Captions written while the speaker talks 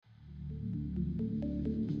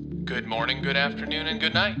Good morning, good afternoon, and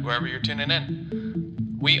good night, wherever you're tuning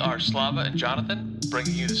in. We are Slava and Jonathan,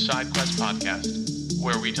 bringing you the SideQuest podcast,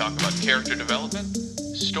 where we talk about character development,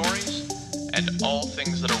 stories, and all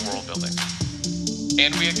things that are world building.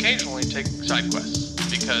 And we occasionally take side quests,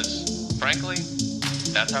 because, frankly,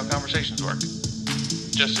 that's how conversations work.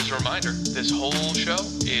 Just as a reminder, this whole show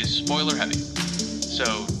is spoiler heavy.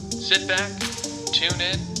 So sit back, tune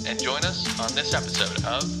in, and join us on this episode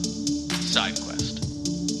of SideQuest.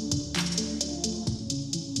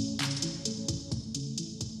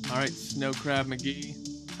 All right, Snow Crab McGee,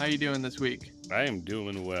 how you doing this week? I am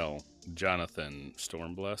doing well, Jonathan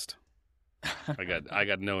Stormblessed. I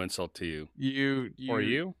got no insult to you. You or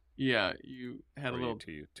you? Yeah, you had or a little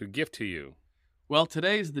to gift to you. Well,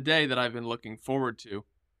 today's the day that I've been looking forward to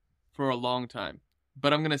for a long time.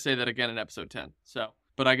 But I'm going to say that again in episode 10.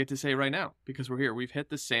 But I get to say right now because we're here. We've hit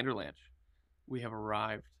the Sanderlanche. We have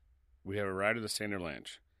arrived. We have arrived at the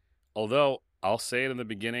Sanderlanche. Although I'll say it in the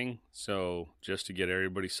beginning, so just to get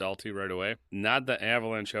everybody salty right away, not the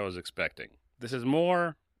avalanche I was expecting. This is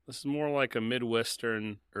more like a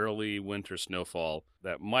Midwestern early winter snowfall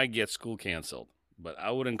that might get school canceled, but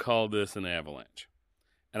I wouldn't call this an avalanche.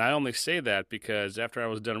 And I only say that because after I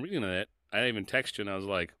was done reading it, I didn't even text you and I was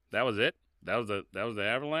like, that was it? That was the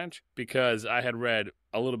avalanche? Because I had read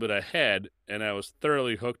a little bit ahead and I was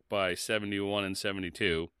thoroughly hooked by 71 and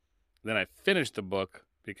 72. Then I finished the book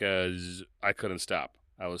because I couldn't stop.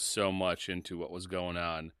 I was so much into what was going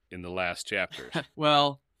on in the last chapters.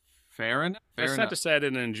 Well, fair enough. That's not to say I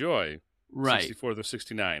didn't enjoy 64 through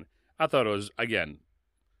 69. I thought it was, again,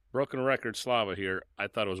 broken record Slava here. I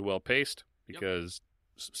thought it was well paced because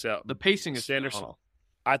the pacing is Sanderson. Phenomenal.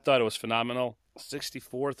 I thought it was phenomenal.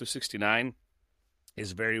 64 through 69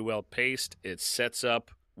 is very well paced. It sets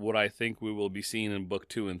up what I think we will be seeing in book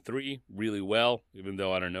 2 and 3 really well, even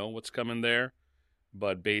though I don't know what's coming there.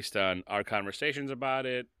 But based on our conversations about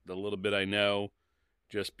it, the little bit I know,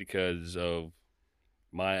 just because of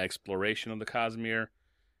my exploration of the Cosmere,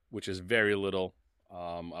 which is very little,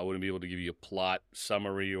 I wouldn't be able to give you a plot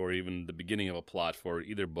summary or even the beginning of a plot for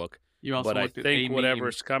either book. You also but I looked at think a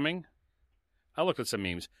whatever's coming, I looked at some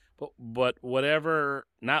memes. But whatever,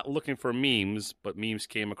 not looking for memes, but memes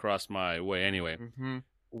came across my way anyway. Mm-hmm.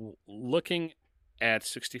 Looking at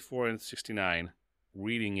 64 and 69,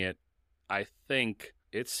 reading it, I think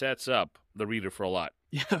it sets up the reader for a lot.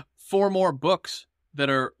 Yeah, 4 more books that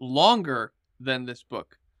are longer than this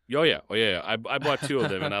book. Oh yeah. I bought 2 of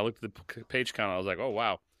them, and I looked at the page count. I was like, oh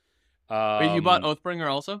wow. Wait, you bought Oathbringer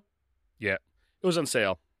also? Yeah, it was on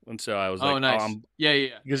sale, and so I was like, nice.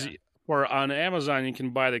 Yeah. Because for on Amazon you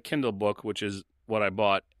can buy the Kindle book, which is what I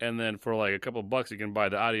bought, and then for like a couple $bucks you can buy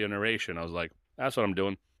the audio narration. I was like, that's what I'm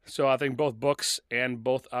doing. So I think both books and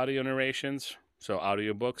both audio narrations, so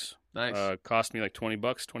audio books, nice. Cost me like $20,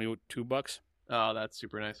 $22. Oh, that's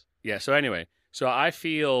super nice. Yeah, so anyway, so I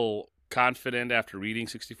feel confident after reading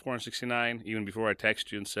 64 and 69, even before I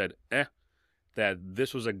texted you and said, that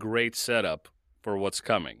this was a great setup for what's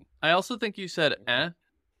coming. I also think you said,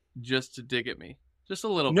 just to dig at me. Just a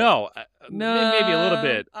little bit. No, maybe a little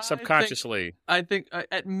bit, subconsciously. I think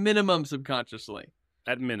at minimum subconsciously.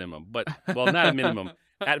 At minimum, but, well, not at minimum,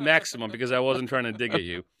 at maximum, because I wasn't trying to dig at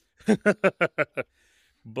you.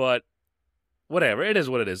 But whatever, it is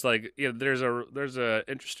what it is. Like, you know, there's a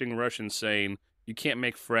interesting Russian saying, you can't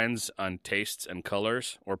make friends on tastes and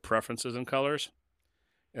colors or preferences in colors.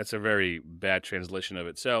 That's a very bad translation of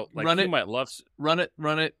it. So, like, might love... Run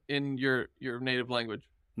it in your native language.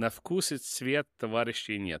 На вкус и цвет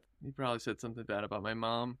товарищей нет. You probably said something bad about my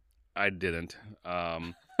mom. I didn't.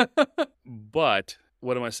 But,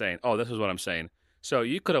 what am I saying? Oh, this is what I'm saying. So,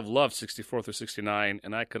 you could have loved 64 through 69,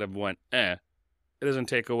 and I could have went, It doesn't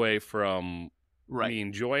take away from me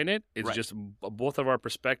enjoying it. It's just both of our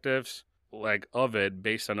perspectives, like, of it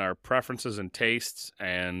based on our preferences and tastes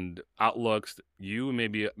and outlooks. You,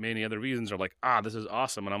 maybe many other reasons, are like, this is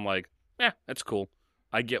awesome. And I'm like, that's cool.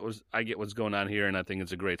 I get what's going on here, and I think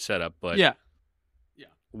it's a great setup. But yeah.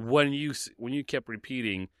 When you kept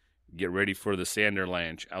repeating, get ready for the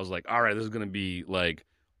Sanderlanche, I was like, all right, this is going to be like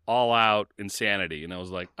all out insanity. And I was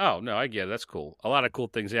like, oh no, I get it. That's cool. A lot of cool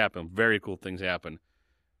things happen. Very cool things happen.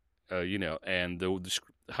 And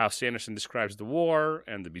how Sanderson describes the war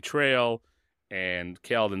and the betrayal and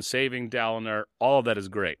Kaladin saving Dalinar, all of that is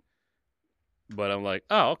great. But I'm like,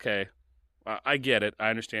 oh, okay. I get it. I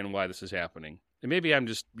understand why this is happening. And maybe I'm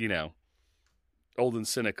just, old and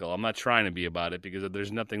cynical. I'm not trying to be about it because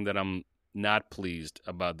there's nothing that I'm not pleased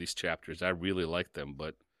about these chapters. I really like them,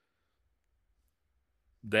 but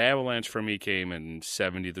the avalanche for me came in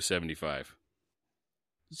 70 to 75.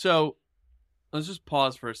 So let's just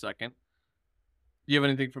pause for a second. Do you have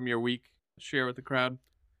anything from your week to share with the crowd?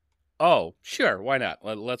 Oh, sure, why not?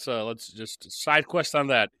 Let's just side quest on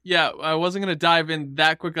that. Yeah, I wasn't gonna dive in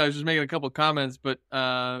that quick. I was just making a couple comments, but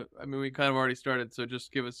I mean, we kind of already started, so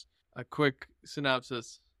just give us a quick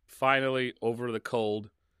synopsis. Finally over the cold.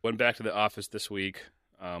 Went back to the office this week.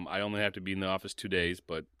 I only have to be in the office 2 days,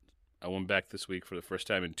 but I went back this week for the first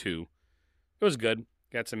time in 2. It was good.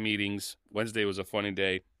 Got some meetings. Wednesday was a funny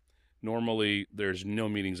day. Normally, there's no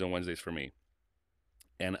meetings on Wednesdays for me.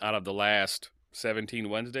 And out of the last 17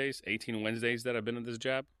 Wednesdays, 18 Wednesdays that I've been in this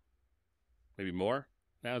job, maybe more.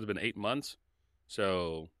 Now it's been 8 months.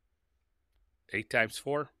 So 8 times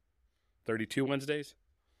 4, 32 Wednesdays.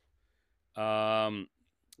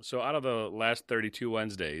 So out of the last 32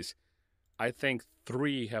 Wednesdays, I think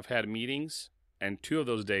 3 have had meetings, and 2 of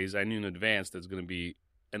those days I knew in advance that's going to be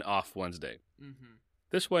an off Wednesday. Mm-hmm.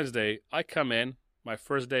 This Wednesday, I come in, my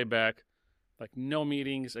first day back, like no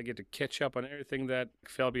meetings. I get to catch up on everything that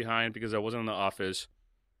fell behind because I wasn't in the office.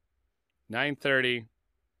 9:30,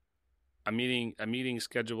 a meeting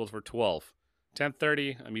scheduled for 12.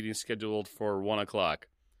 10:30, a meeting scheduled for 1 o'clock.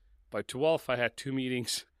 By 12, I had 2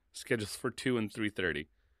 meetings scheduled for 2 and 3:30.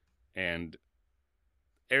 And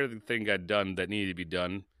everything got done that needed to be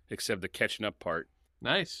done except the catching up part.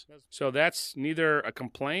 Nice. So that's neither a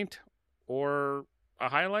complaint or a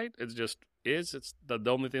highlight. It's just is. It's the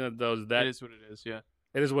only thing that does that. It is what it is, yeah.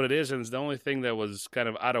 It is what it is, and it's the only thing that was kind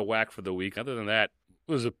of out of whack for the week. Other than that,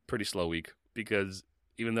 it was a pretty slow week because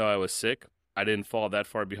even though I was sick, I didn't fall that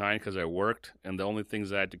far behind because I worked, and the only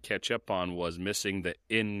things I had to catch up on was missing the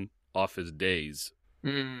in-office days.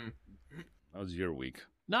 Mm. That was your week.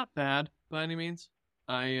 Not bad by any means.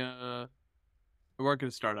 I work at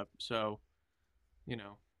a startup, so you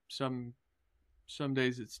know, some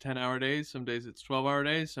days it's 10-hour days, some days it's 12-hour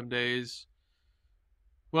days, some days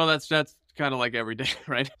well that's kind of like every day,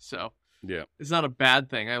 right? So Yeah. it's not a bad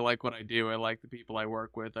thing. I like what I do. I like the people I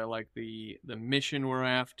work with. I like the mission we're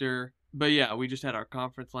after. But yeah, we just had our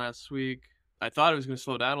conference last week. I thought it was going to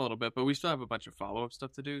slow down a little bit, but we still have a bunch of follow-up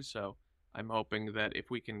stuff to do, so I'm hoping that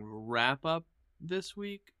if we can wrap up this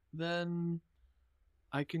week, then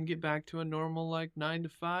I can get back to a normal like 9 to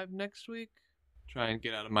 5 next week. Try and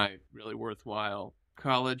get out of my really worthwhile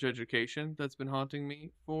college education that's been haunting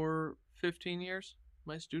me for 15 years,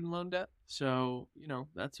 my student loan debt. So, you know,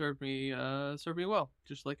 that served me well,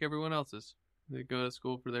 just like everyone else's. They go to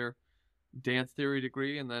school for their dance theory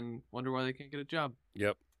degree and then wonder why they can't get a job.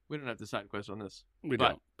 Yep. We don't have to side quest on this. We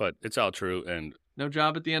don't, but it's all true, and no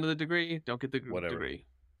job at the end of the degree, don't get the whatever. degree.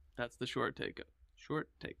 That's the short take. Short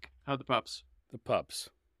take. How the pups? The pups.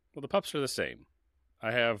 Well, the pups are the same.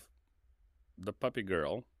 I have the puppy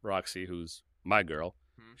girl, Roxy, who's my girl.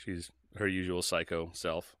 Hmm. She's her usual psycho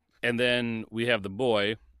self. And then we have the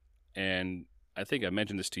boy, and I think I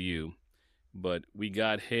mentioned this to you, but we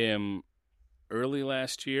got him early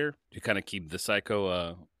last year to kind of keep the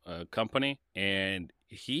psycho company, and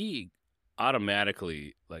he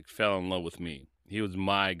automatically like fell in love with me. He was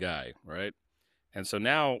my guy, right? And so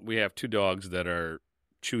now we have 2 dogs that are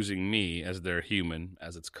choosing me as their human,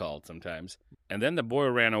 as it's called sometimes. And then the boy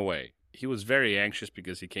ran away. He was very anxious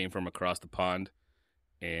because he came from across the pond.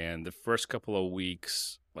 And the first couple of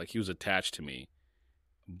weeks, like, he was attached to me.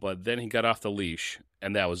 But then he got off the leash,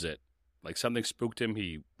 and that was it. Like, something spooked him.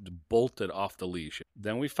 He bolted off the leash.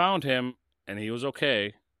 Then we found him, and he was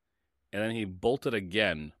okay. And then he bolted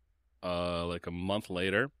again, like a month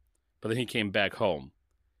later. But then he came back home.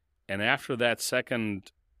 And after that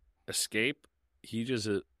second escape, he just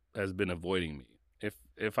has been avoiding me.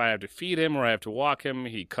 If I have to feed him or I have to walk him,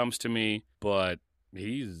 he comes to me, but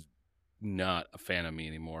he's not a fan of me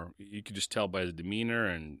anymore. You could just tell by his demeanor,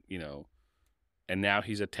 and and now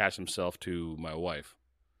he's attached himself to my wife.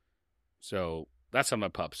 So that's how my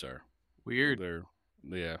pups are. Weird.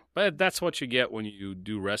 Yeah, but that's what you get when you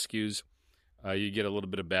do rescues. You get a little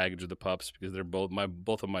bit of baggage with the pups because they're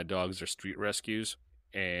both of my dogs are street rescues,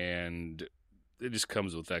 and it just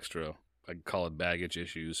comes with extra. I call it baggage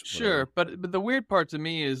issues. Sure, but the weird part to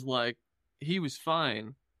me is like he was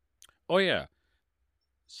fine. Oh yeah,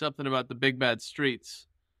 something about the big bad streets.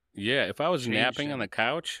 Yeah, if I was napping on the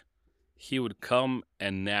couch, he would come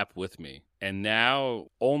and nap with me. And now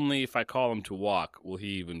only if I call him to walk will he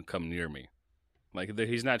even come near me. Like,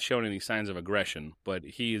 he's not showing any signs of aggression, but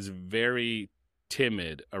he is very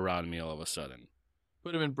timid around me all of a sudden.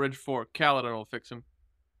 Put him in Bridge 4. Caledon will fix him.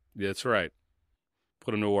 Yeah, that's right.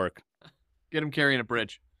 Put him to work. Get him carrying a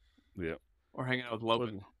bridge. Yeah. Or hanging out with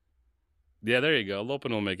Lopin. Yeah, there you go.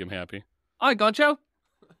 Lopin will make him happy. Hi, Goncho.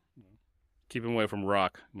 Keep him away from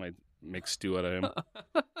Rock. Might make stew out of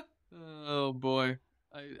him. Oh, boy.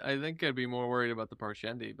 I think I'd be more worried about the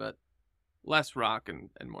Parshendi, but Less rock and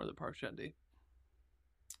more the Parshendi.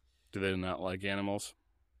 Do they not like animals?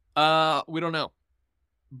 We don't know,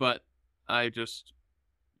 but this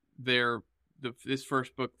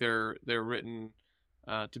first book they're written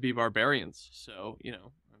to be barbarians, so I'm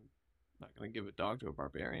not gonna give a dog to a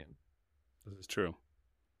barbarian. This is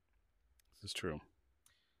true.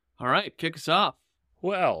 All right, kick us off.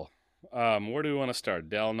 Well, where do we want to start?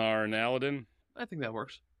 Dalinar and Aladin? I think that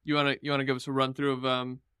works. You wanna give us a run through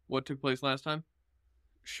of what took place last time?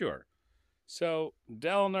 Sure. So,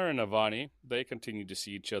 Dalinar and Navani, they continue to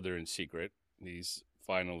see each other in secret. He's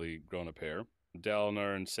finally grown a pair.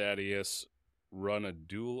 Dalinar and Sadeas run a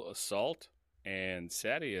dual assault, and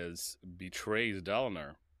Sadeas betrays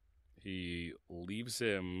Dalinar. He leaves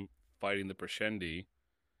him fighting the Parshendi,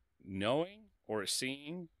 knowing or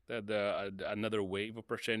seeing that another wave of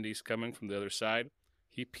Parshendi is coming from the other side.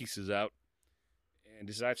 He pieces out and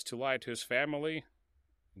decides to lie to his family,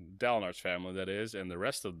 Dalinar's family, that is, and the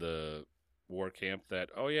rest of the war camp that,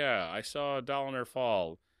 oh yeah, I saw Dalinar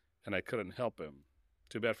fall, and I couldn't help him.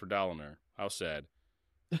 Too bad for Dalinar. How sad.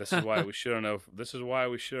 This is why we shouldn't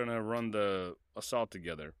have run the assault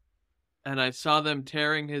together. And I saw them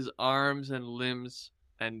tearing his arms and limbs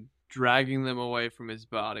and dragging them away from his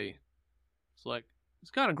body.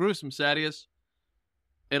 It's kind of gruesome, Sadeas.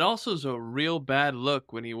 It also is a real bad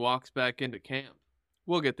look when he walks back into camp.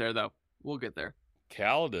 We'll get there, though. We'll get there.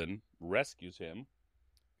 Kaladin rescues him.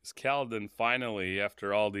 Kaladin finally,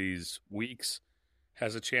 after all these weeks,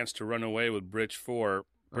 has a chance to run away with Bridge 4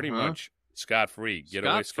 pretty much scot-free. Get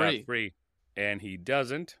away scot-free. And he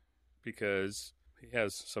doesn't because he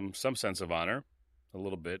has some sense of honor, a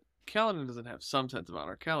little bit. Kaladin doesn't have some sense of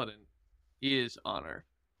honor. Kaladin is honor.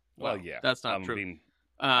 Well, yeah. That's not true.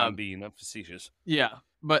 I'm being facetious. Yeah,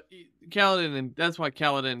 but Kaladin, and that's why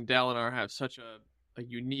Kaladin and Dalinar have such a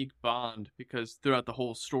unique bond, because throughout the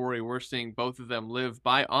whole story, we're seeing both of them live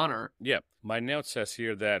by honor. Yeah. My note says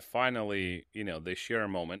here that finally, they share a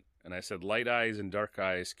moment. And I said Light Eyes and Dark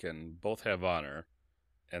Eyes can both have honor.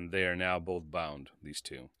 And they are now both bound, these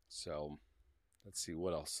two. So, let's see,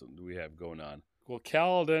 what else do we have going on? Well,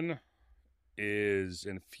 Kaladin is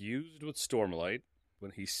infused with Stormlight.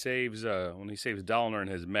 When he saves Dalinar and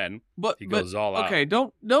his men, he goes all out. Okay,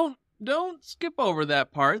 don't skip over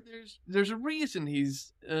that part. There's a reason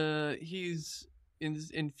he's infused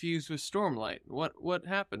with Stormlight. What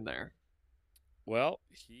happened there? Well,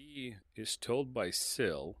 he is told by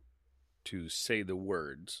Syl to say the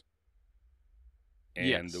words. And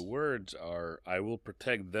yes. The words are, I will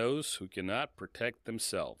protect those who cannot protect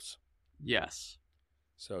themselves. Yes.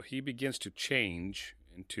 So he begins to change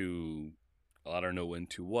into, I don't know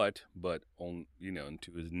into what, but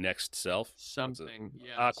into his next self. Something.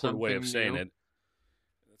 That's awkward way of saying it.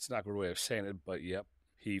 It's an awkward way of saying it, but yep.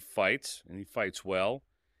 He fights, and he fights well.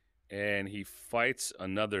 And he fights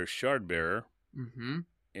another Shardbearer. Mm-hmm.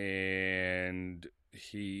 And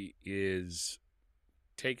he is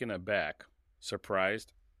taken aback,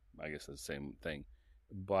 surprised, I guess that's the same thing,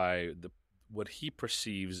 by what he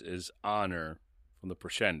perceives as honor from the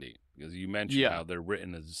Parshendi. Because you mentioned how they're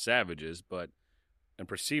written as savages, and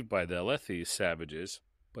perceived by the Alethi as savages,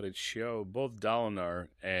 but it showed both Dalinar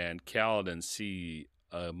and Kaladin see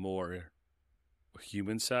a more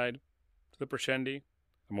human side to the Parshendi,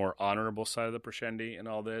 a more honorable side of the Parshendi in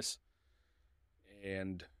all this.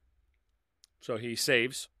 And so he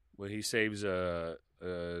saves Dalinar.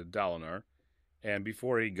 And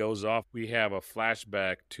before he goes off, we have a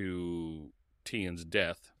flashback to Tian's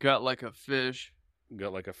death. Got like a fish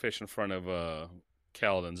in front of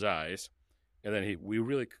Kaladin's eyes. And then we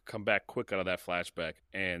really come back quick out of that flashback.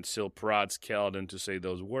 And Syl prods Kaladin to say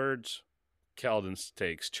those words. Kaladin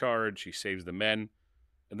takes charge. He saves the men.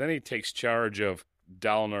 And then he takes charge of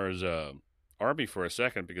Dalinar's army for a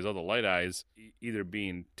second, because all the Light Eyes, either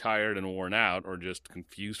being tired and worn out or just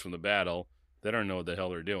confused from the battle, they don't know what the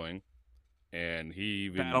hell they're doing. And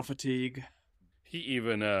battle fatigue. He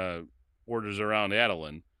even orders around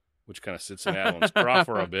Adolin, which kind of sits in Adolin's craw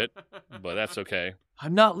for a bit, but that's okay.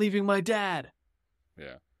 I'm not leaving my dad.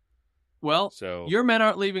 Yeah. Well, so your men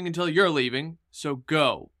aren't leaving until you're leaving, so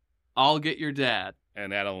go. I'll get your dad.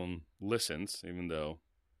 And Adolin listens, even though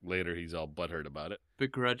later he's all butthurt about it.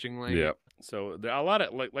 Begrudgingly. Yeah. So there are a lot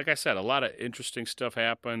of, like I said, a lot of interesting stuff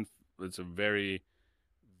happened. It's a very,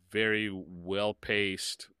 very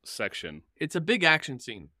well-paced section. It's a big action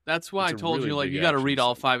scene. That's why I told you, you got to read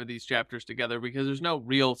all 5 of these chapters together, because there's no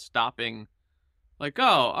real stopping. Like, oh,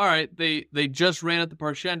 all right, they just ran at the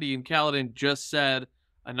Parshendi, and Kaladin just said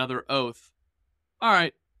another oath. All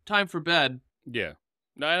right, time for bed. Yeah.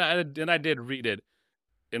 No, and I did read it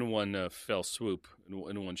in one fell swoop,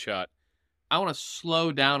 in one shot. I want to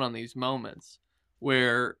slow down on these moments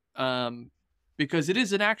where, because it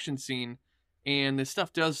is an action scene, and this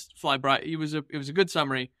stuff does fly by. It was a good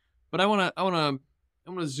summary, but I want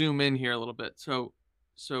to zoom in here a little bit. So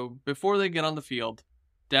before they get on the field,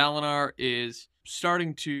 Dalinar is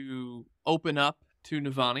starting to open up to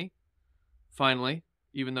Navani. Finally,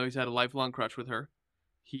 even though he's had a lifelong crush with her,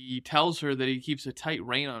 he tells her that he keeps a tight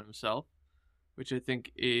rein on himself, which I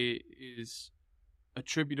think is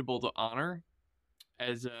attributable to honor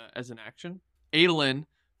as an action. Adolin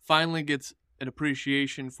finally gets an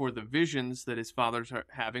appreciation for the visions that his father's are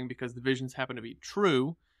having, because the visions happen to be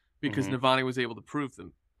true, because Navani was able to prove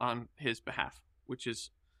them on his behalf, which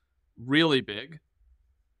is really big.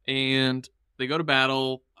 And they go to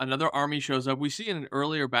battle. Another army shows up. We see in an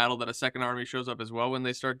earlier battle that a second army shows up as well when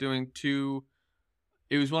they start doing two.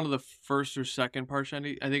 It was one of the first or second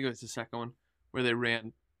Parshendi. I think it was the second one where they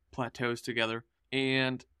ran plateaus together.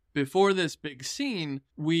 And before this big scene,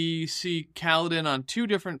 we see Kaladin on two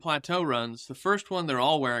different plateau runs. The first one, they're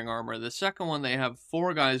all wearing armor. The second one, they have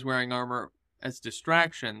 4 guys wearing armor as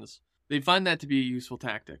distractions. They find that to be a useful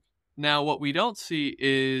tactic. Now, what we don't see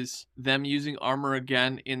is them using armor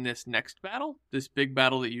again in this next battle, this big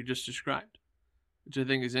battle that you just described, which I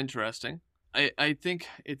think is interesting. I think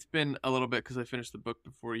it's been a little bit because I finished the book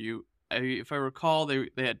before you. If I recall, they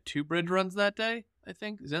had 2 bridge runs that day, I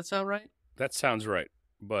think. Does that sound right? That sounds right.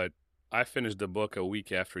 But I finished the book a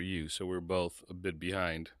week after you, so we're both a bit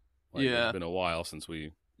behind. Yeah. It's been a while since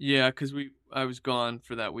we... Yeah, because I was gone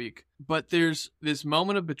for that week. But there's this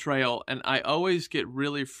moment of betrayal, and I always get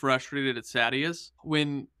really frustrated at Sadeas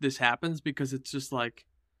when this happens, because it's just like,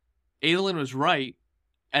 Adolin was right,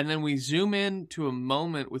 and then we zoom in to a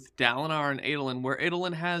moment with Dalinar and Adolin where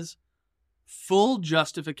Adolin has full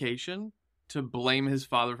justification to blame his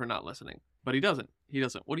father for not listening. But he doesn't.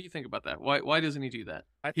 What do you think about that? Why doesn't he do that?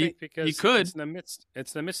 I think because he could. It's in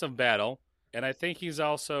the midst of battle, and I think he's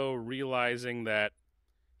also realizing that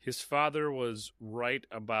his father was right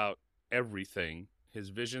about everything. His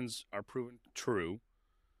visions are proven true,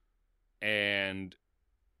 and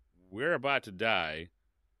we're about to die.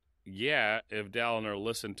 Yeah, if Dalinar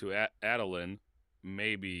listened to Adolin,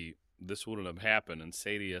 maybe this wouldn't have happened, and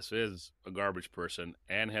Sadeas is a garbage person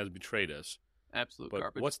and has betrayed us. Absolute but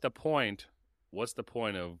garbage. What's the point? What's the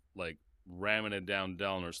point of, like, ramming it down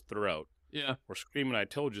Dalinar's throat? Yeah. Or screaming, "I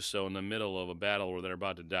told you so," in the middle of a battle where they're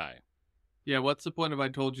about to die. Yeah, what's the point of "I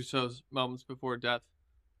told you so" moments before death?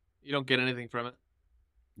 You don't get anything from it.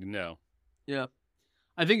 No. Yeah.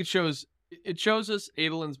 I think it shows us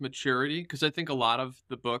Adolin's maturity, because I think a lot of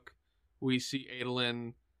the book we see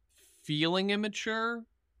Adolin feeling immature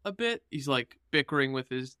a bit. He's like bickering with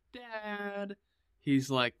his dad.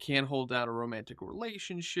 He's like can't hold down a romantic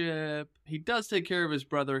relationship. He does take care of his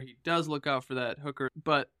brother. He does look out for that hooker.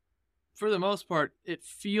 But for the most part, it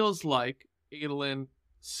feels like Adolin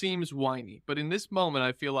seems whiny. But in this moment,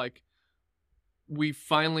 I feel like we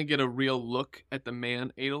finally get a real look at the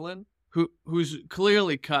man Adolin, who's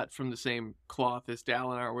clearly cut from the same cloth as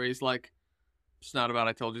Dalinar, where he's like, it's not about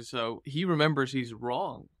 "I told you so." He remembers he's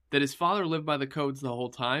wrong, that his father lived by the codes the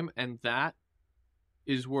whole time, and that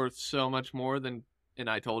is worth so much more than an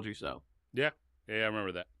 "I told you so." Yeah, I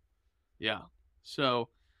remember that. Yeah. So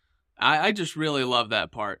I just really love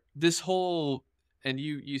that part. This whole, and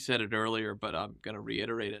you said it earlier, but I'm going to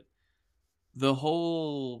reiterate it. The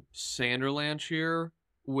whole Sanderlanche here,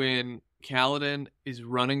 when Kaladin is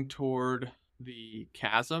running toward the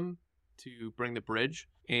chasm to bring the bridge,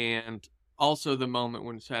 and also the moment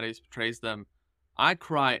when Sadeas betrays them, I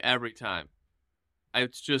cry every time.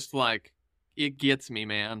 It's just like, it gets me,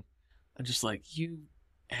 man. I'm just like, you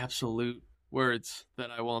absolute words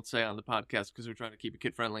that I won't say on the podcast because we're trying to keep it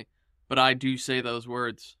kid friendly. But I do say those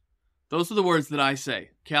words. Those are the words that I say.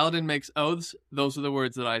 Kaladin makes oaths. Those are the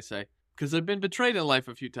words that I say. Because I've been betrayed in life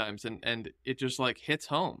a few times, and it just like hits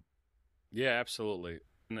home. Yeah, absolutely.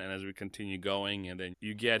 And as we continue going, and then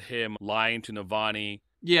you get him lying to Navani.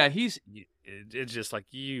 Yeah, it's just like,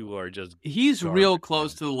 you are just... He's garbage, real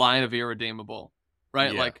close man. to the line of irredeemable,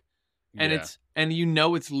 right? Yeah. Like, and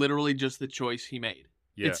Yeah. it's literally just the choice he made.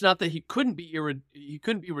 Yeah. It's not that he couldn't be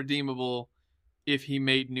redeemable if he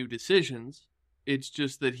made new decisions. It's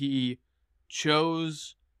just that he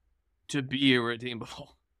chose to be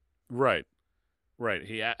irredeemable. Right.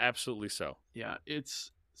 He absolutely so. Yeah,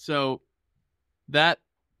 it's so that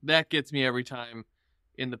gets me every time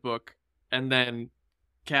in the book. And then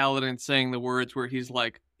Kaladin saying the words where he's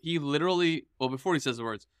like, he literally, well, before he says the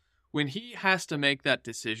words, when he has to make that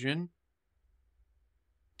decision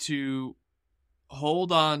to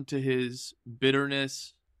hold on to his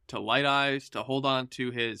bitterness, to Light Eyes, to hold on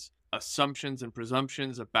to his assumptions and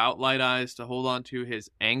presumptions about Light Eyes, to hold on to his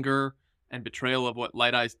anger and betrayal of what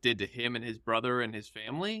Light Eyes did to him and his brother and his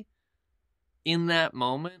family in that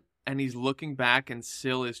moment. And he's looking back, and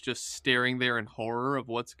Syl is just staring there in horror of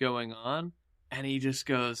what's going on. And he just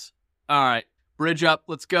goes, all right, bridge up,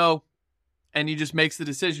 let's go. And he just makes the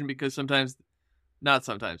decision, because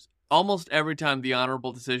almost every time the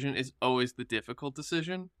honorable decision is always the difficult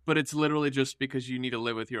decision. But it's literally just because you need to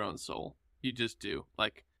live with your own soul. You just do.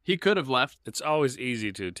 Like, he could have left. It's always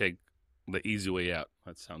easy to take the easy way out.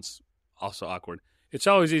 That sounds also awkward. It's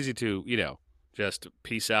always easy to, just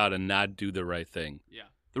peace out and not do the right thing. Yeah.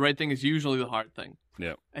 The right thing is usually the hard thing.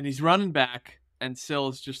 Yeah. And he's running back, and Syl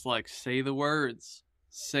is just like, say the words.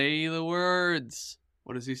 Say the words.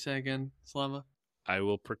 What does he say again, Slava? I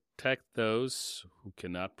will protect those who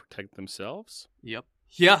cannot protect themselves. Yep.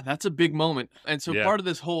 Yeah, that's a big moment. And so Yeah. part of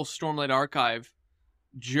this whole Stormlight Archive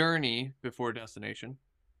journey before destination,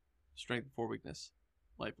 strength before weakness,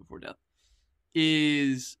 life before death,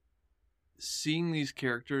 is seeing these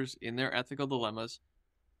characters in their ethical dilemmas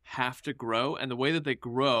have to grow. And the way that they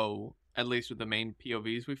grow, at least with the main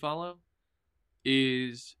POVs we follow,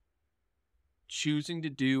 is choosing to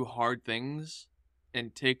do hard things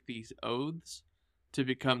and take these oaths to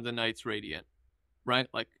become the Knights Radiant, right?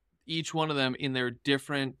 Like, each one of them in their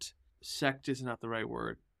different sect is not the right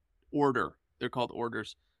word. Order. They're called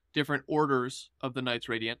orders. Different orders of the Knights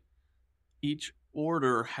Radiant. Each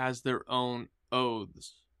order has their own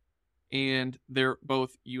oaths. And they're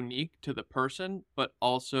both unique to the person, but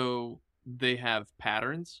also they have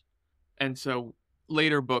patterns. And so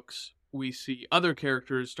later books, we see other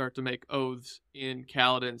characters start to make oaths in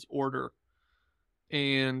Kaladin's order.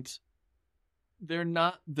 And they're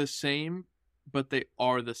not the same, but they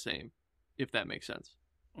are the same, if that makes sense.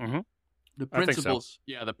 Mm-hmm. The I think so. principles,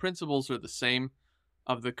 the principles are the same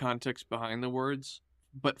of the context behind the words,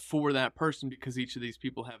 but for that person, because each of these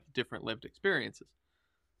people have different lived experiences.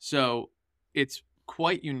 So it's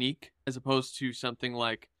quite unique, as opposed to something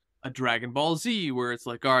like a Dragon Ball Z, where it's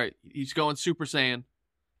like, all right, he's going Super Saiyan,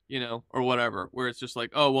 or whatever, where it's just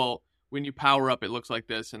like, oh, well, when you power up, it looks like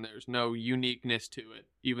this, and there's no uniqueness to it,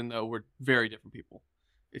 even though we're very different people.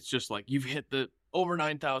 It's just like, you've hit the over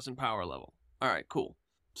 9,000 power level. All right, cool.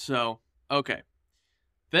 So, okay.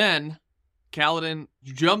 Then Kaladin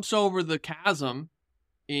jumps over the chasm,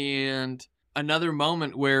 and another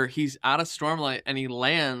moment where he's out of Stormlight and he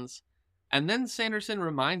lands, and then Sanderson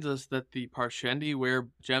reminds us that the Parshendi wear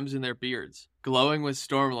gems in their beards, glowing with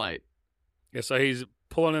Stormlight. Yeah, so he's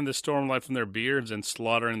pulling in the Stormlight from their beards and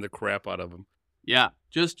slaughtering the crap out of them. Yeah,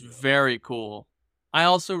 just very cool. I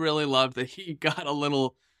also really loved that he got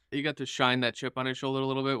to shine that chip on his shoulder a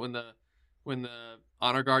little bit when the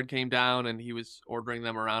honor guard came down and he was ordering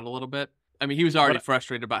them around a little bit. I mean, he was already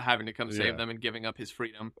frustrated about having to come save them and giving up his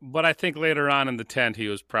freedom. But I think later on in the tent, he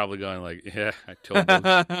was probably going like, yeah, I told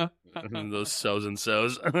those so's and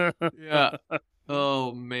so's. Yeah.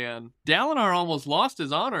 Oh, man. Dalinar almost lost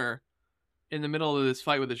his honor in the middle of this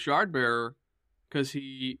fight with the Shardbearer because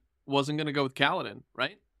he wasn't going to go with Kaladin,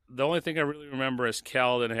 right? The only thing I really remember is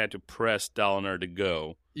Kaladin had to press Dalinar to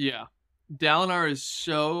go. Yeah. Dalinar is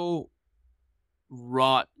so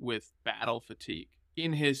wrought with battle fatigue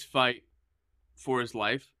in his fight for his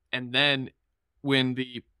life. And then when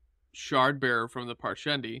the Shardbearer from the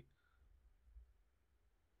Parshendi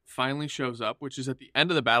finally shows up, which is at the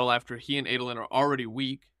end of the battle after he and Adolin are already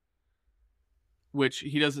weak, which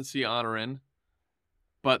he doesn't see honor in,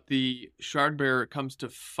 but the Shardbearer comes to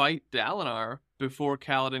fight Dalinar before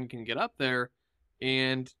Kaladin can get up there,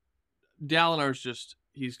 and Dalinar's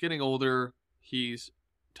he's getting older, he's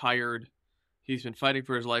tired, he's been fighting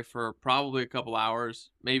for his life for probably a couple hours,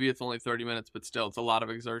 maybe it's only 30 minutes, but still, it's a lot of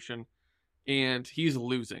exertion, and he's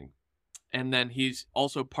losing. And then he's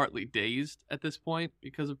also partly dazed at this point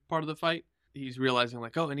because of part of the fight. He's realizing,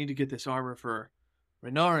 like, oh, I need to get this armor for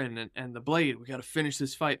Renarin and the blade. We got to finish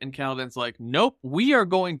this fight. And Kaladin's like, nope, we are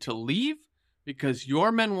going to leave because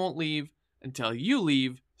your men won't leave until you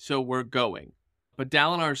leave, so we're going. But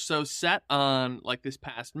Dalinar's so set on, like, this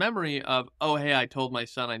past memory of, oh, hey, I told my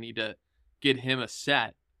son I need to get him a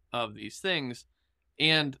set of these things,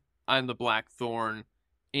 and I'm the Blackthorn,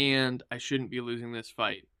 and I shouldn't be losing this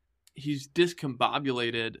fight. He's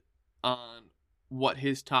discombobulated on what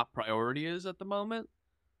his top priority is at the moment.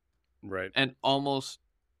 Right. And almost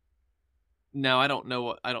now I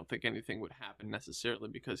don't think anything would happen necessarily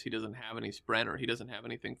because he doesn't have any sprint or he doesn't have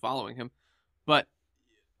anything following him. But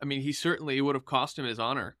I mean, it would have cost him his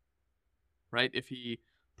honor, right? If he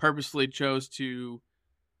purposely chose to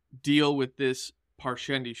deal with this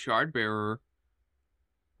Parshendi Shardbearer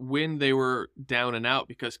when they were down and out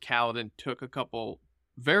because Kaladin took a couple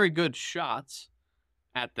very good shots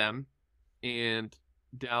at them, and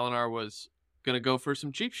Dalinar was going to go for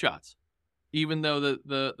some cheap shots, even though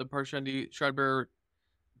the Parshendi Shardbearer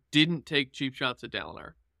didn't take cheap shots at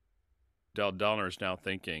Dalinar. Dalinar is now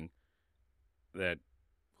thinking that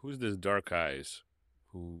who's this Dark Eyes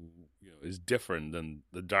who is different than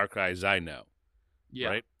the Dark Eyes I know,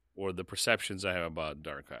 right? Or the perceptions I have about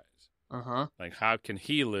Dark Eyes. Like, how can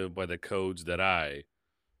he live by the codes that I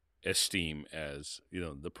esteem as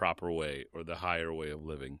the proper way or the higher way of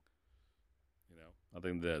living? I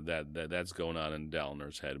think that's going on in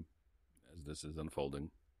Dalinar's head as this is unfolding.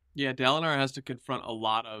 Yeah, Dalinar has to confront a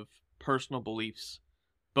lot of personal beliefs,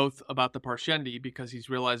 both about the Parshendi, because he's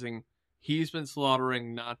realizing he's been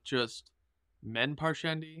slaughtering not just men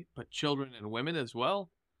Parshendi, but children and women as well.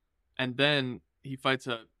 And then he fights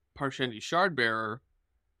a Parshendi Shardbearer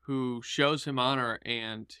who shows him honor,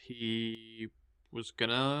 and he was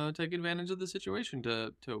gonna take advantage of the situation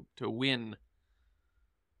to win.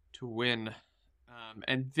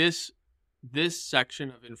 And this section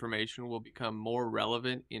of information will become more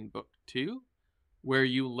relevant in Book 2, where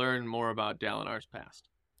you learn more about Dalinar's past.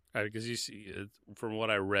 Because you see, from what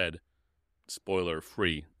I read,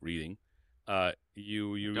 spoiler-free reading,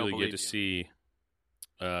 you really get to see.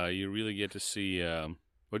 You really get to see.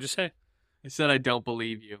 What'd you say? I said I don't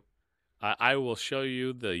believe you. I will show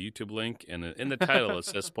you the YouTube link, and in the title it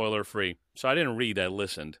says spoiler-free. So I didn't read, I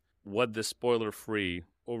listened. What the spoiler-free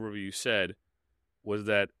overview said was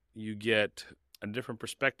that you get a different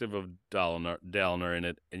perspective of Dalinar in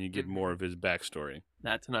it, and you get more of his backstory.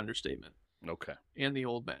 That's an understatement. Okay. And the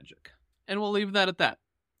old magic. And we'll leave that at that.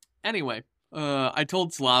 Anyway, I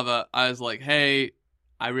told Slava, I was like, hey,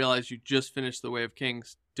 I realize you just finished The Way of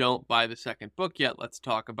Kings. Don't buy the second book yet. Let's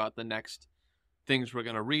talk about the next things we're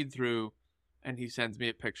going to read through. And he sends me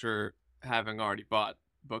a picture having already bought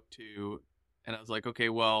book 2. And I was like, okay,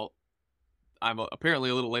 well, I'm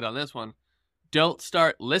apparently a little late on this one. Don't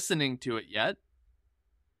start listening to it yet.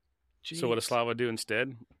 Jeez. So what does Slava do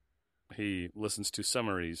instead? He listens to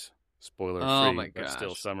summaries. Spoiler-free, oh my but gosh.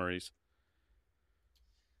 still summaries.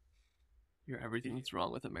 You're everything that's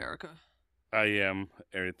wrong with America. I am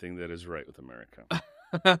everything that is right with America.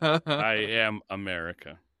 I am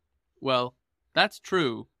America. Well, that's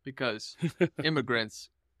true because immigrants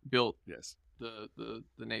built yes. the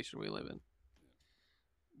nation we live in.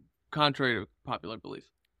 Contrary to popular belief.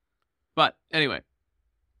 But anyway,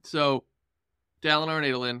 so Dalinar and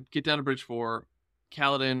Adolin get down to Bridge 4.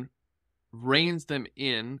 Kaladin reins them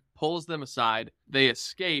in, pulls them aside. They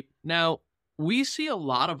escape. Now, we see a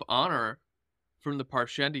lot of honor from the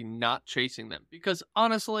Parshendi not chasing them because,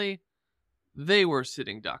 honestly, they were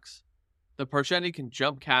sitting ducks. The Parshendi can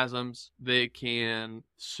jump chasms. They can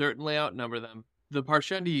certainly outnumber them. The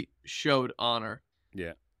Parshendi showed honor.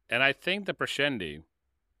 Yeah. And I think the Parshendi,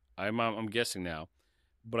 I'm guessing now,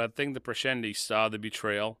 but I think the Parshendi saw the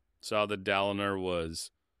betrayal, saw that Dalinar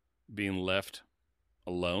was being left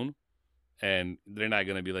alone, and they're not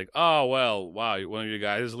going to be like, oh, well, wow, one of your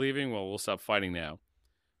guys is leaving? Well, we'll stop fighting now.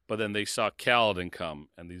 But then they saw Kaladin come,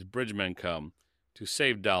 and these bridgemen come to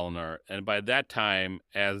save Dalinar, and by that time,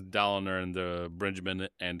 as Dalinar and the bridgemen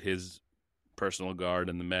and his personal guard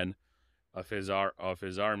and the men of his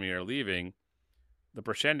army are leaving, the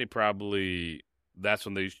Parshendi probably, that's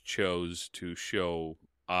when they chose to show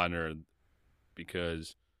honor,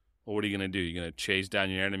 because well, what are you going to do? You're going to chase down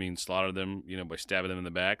your enemy and slaughter them, by stabbing them in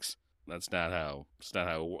the backs? That's not how. It's not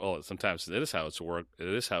how. Well, sometimes it is how it's work. It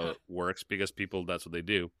is how it works because people. That's what they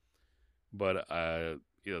do. But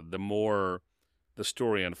the more the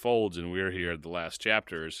story unfolds, and we're here at the last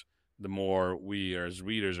chapters, the more we as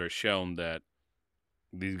readers are shown that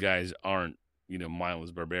these guys aren't,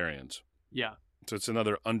 mindless barbarians. Yeah. So it's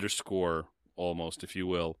another underscore, almost, if you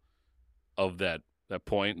will, of that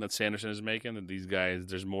point that Sanderson is making, that these guys,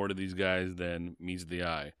 there's more to these guys than meets the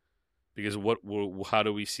eye. Because how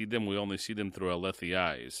do we see them? We only see them through Alethi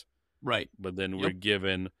eyes. Right. But then we're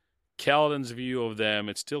given Kaladin's view of them.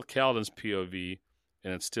 It's still Kaladin's POV,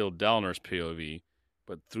 and it's still Dalinar's POV.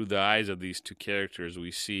 But through the eyes of these two characters,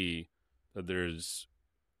 we see that there's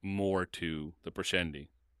more to the Parshendi.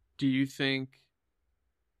 Do you think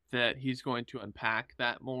that he's going to unpack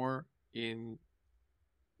that more in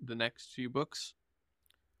the next few books?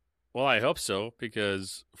 Well, I hope so,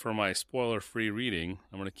 because for my spoiler-free reading,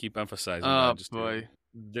 I'm going to keep emphasizing that. Just boy.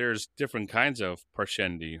 There's different kinds of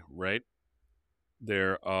Parshendi, right?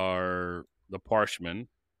 There are the Parshmen,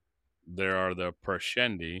 there are the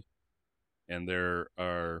Parshendi, and there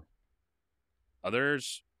are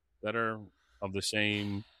others that are of the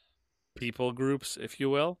same people groups, if you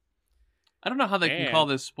will. I don't know how they can call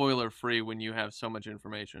this spoiler-free when you have so much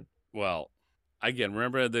information. Well, again,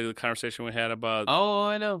 remember the conversation we had about Oh,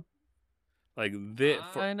 I know. like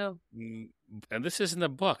I know. and this isn't a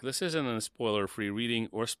book. This isn't a spoiler-free reading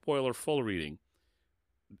or spoiler-full reading.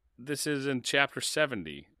 This is in chapter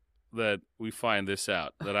 70 that we find this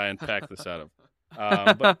out, that I unpack this out of.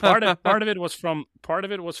 But part of it was from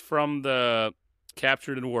the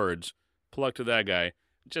Captured in Words. Plug to that guy.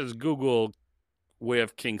 Just Google Way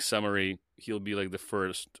of King summary. He'll be like the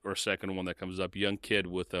first or second one that comes up. Young kid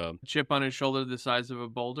with a Chip on his shoulder the size of a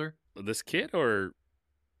boulder. this kid or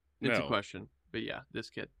It's no? a question, but yeah, this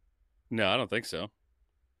kid. No, I don't think so.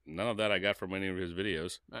 None of that I got from any of his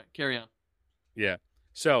videos. All right, carry on. Yeah.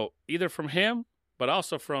 So either from him, but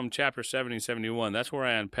also from chapter 70 and 71, that's where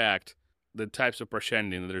I unpacked the types of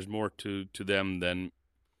Parshendi. There's more to them than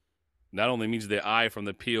not only meets the eye from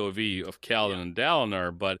the POV of Kaladin and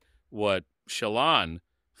Dalinar, but what Shallan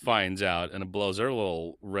finds out and it blows her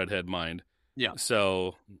little redhead mind. Yeah.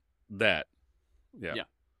 So that. Yeah. Yeah.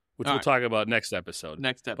 Which All we'll right. talk about next episode.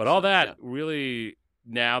 Next episode. But all that yeah. really,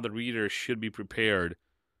 now the reader should be prepared.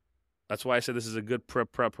 That's why I said this is a good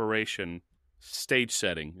preparation, stage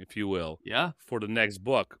setting, if you will, Yeah. for the next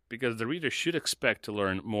book, because the reader should expect to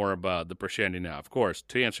learn more about the Parshendi now. Of course,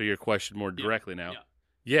 to answer your question more directly now,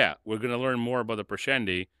 yeah, we're going to learn more about the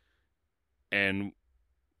Parshendi, and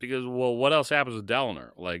because, well, what else happens with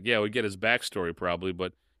Dalinar? Like, yeah, we get his backstory probably,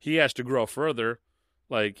 but he has to grow further.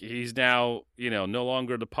 Like, he's now, no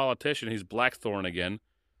longer the politician. He's Blackthorn again,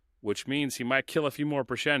 which means he might kill a few more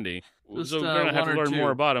Parshendi. Just, So we're going to have to one or learn two.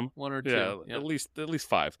 more about him. One or two. Yeah, Yeah. at least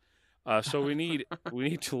 5. So we need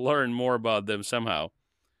to learn more about them somehow.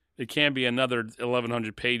 It can't be another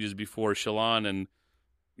 1,100 pages before Shallan and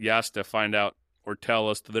Yasta find out or tell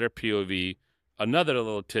us to their POV another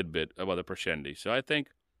little tidbit about the Parshendi. So I think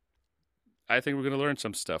we're going to learn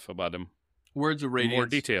some stuff about them. Words of In Radiance. more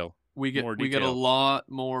detail. We get more a detail. lot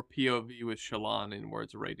more POV with Shallan in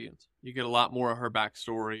Words of Radiance. You get a lot more of her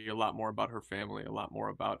backstory, a lot more about her family, a lot more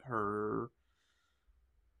about her.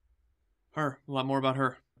 A lot more about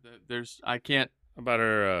her. I can't. About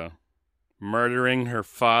her murdering her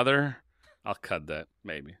father. I'll cut that,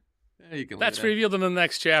 maybe. You can That's leave it. revealed in the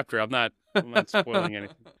next chapter. I'm not spoiling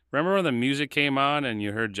anything. Remember when the music came on and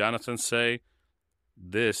you heard Jonathan say,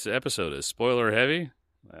 "This episode is spoiler heavy"?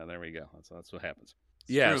 There we go. That's what happens. It's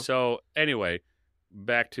yeah. true. So anyway,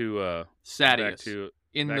 back to Sadius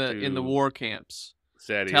in the war camps,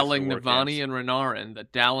 Sadius, telling the war Navani camps. and Renarin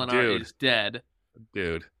that Dalinar Dude. is dead.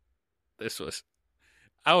 Dude,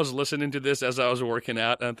 I was listening to this as I was working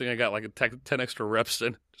out, and I think I got like 10 extra reps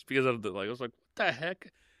in just because of I was like, what the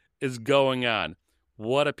heck is going on?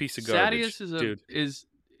 What a piece of garbage. Sadius Dude. is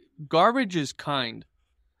garbage is kind.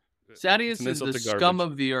 Sadius an is the insult to scum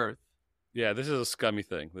garbage. of the earth. Yeah, this is a scummy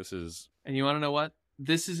thing. This is... And you want to know what?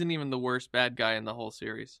 This isn't even the worst bad guy in the whole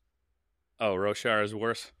series. Oh, Roshar is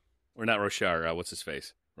worse? Or not Roshar, what's his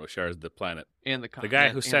face? Roshar is the planet. And the The guy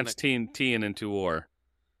who and sends the- Tien into war.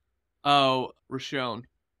 Oh, Rashon.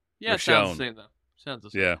 Yeah, it sounds the Rashon. same though. Sounds the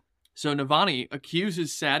same. Yeah. So Navani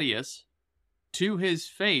accuses Sadius to his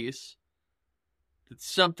face that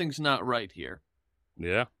something's not right here.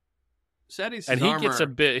 Yeah. Sadius' And he armor... gets a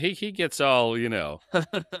bit... He gets all,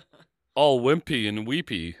 all wimpy and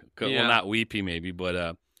weepy. Yeah. Well, not weepy maybe,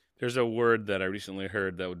 but there's a word that I recently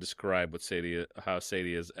heard that would describe what how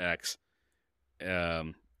Sadius acts.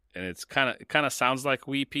 And it's kind of sounds like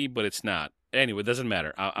weepy, but it's not. Anyway, it doesn't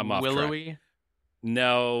matter. I'm off track. willowy.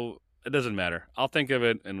 No, it doesn't matter. I'll think of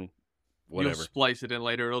it and whatever. You'll splice it in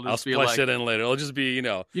later. It'll I'll just be splice like... it in later. It'll just be, the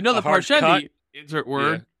a hard cut. Parshendi. Insert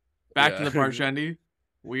word. Yeah. Back Yeah. to the Parshendi.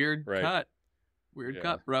 Weird Right. cut. Weird Yeah.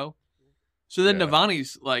 cut, bro. So then Yeah.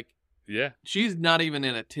 Navani's like... Yeah. She's not even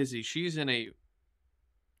in a tizzy. She's in a...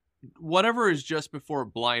 Whatever is just before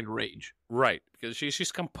blind rage. Right. Because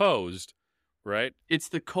she's composed, right? It's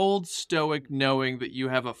the cold, stoic knowing that you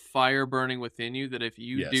have a fire burning within you, that if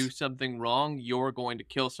you Yes. do something wrong, you're going to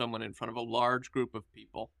kill someone in front of a large group of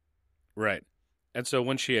people. Right. And so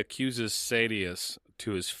when she accuses Sadius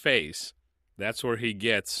to his face, that's where he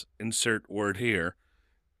gets insert word here.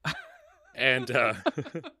 And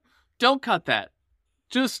Don't cut that.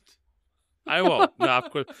 Just... I won't. No, of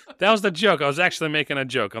course. That was the joke. I was actually making a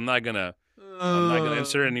joke. I'm not gonna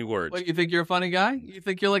insert any words. What, you think you're a funny guy? You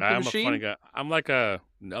think you're like the I'm machine? a funny guy. I'm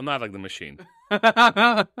not like the machine.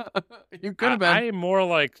 You could have been. I am more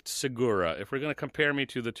like Segura. If we're going to compare me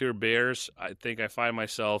to the two bears, I think I find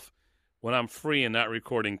myself, when I'm free and not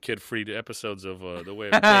recording kid-free episodes of The Way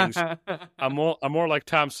of Kings, I'm more like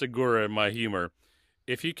Tom Segura in my humor.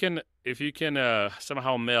 If you can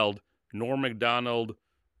somehow meld Norm Macdonald,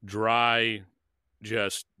 dry,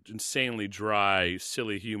 just insanely dry,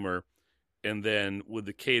 silly humor, and then with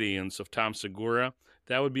the cadence of Tom Segura,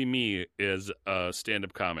 that would be me as a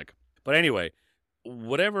stand-up comic. But anyway,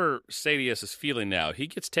 whatever Sadius is feeling now, he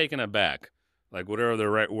gets taken aback, like whatever the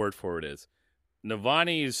right word for it is.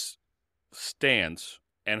 Navani's stance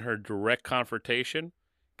and her direct confrontation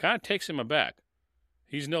kind of takes him aback.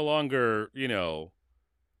 He's no longer,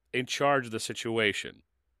 in charge of the situation.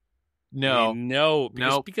 No.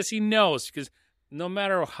 Because he knows, because no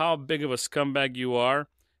matter how big of a scumbag you are,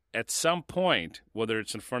 at some point, whether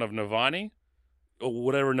it's in front of Navani, or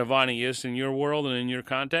whatever Navani is in your world and in your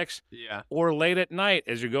context, Yeah. or late at night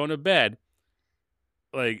as you're going to bed,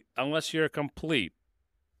 like, unless you're a complete,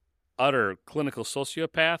 utter clinical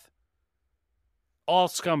sociopath, all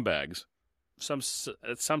scumbags,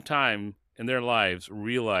 at some time in their lives,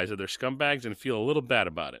 realize that they're scumbags and feel a little bad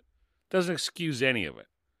about it. Doesn't excuse any of it.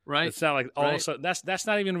 Right. It's not like all of a sudden that's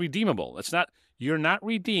not even redeemable. You're not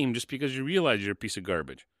redeemed just because you realize you're a piece of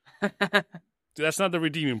garbage. That's not the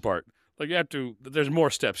redeeming part. Like there's more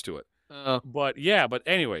steps to it. But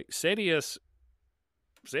anyway, Sadius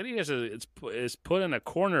is put in a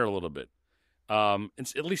corner a little bit.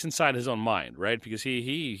 It's at least inside his own mind, right? Because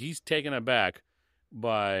he's taken aback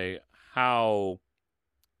by how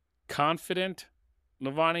confident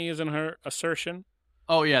Navani is in her assertion.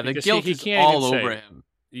 Oh yeah, the Because guilt he is can't all even over say- him.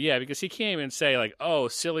 Yeah, because he can't even say like, "Oh,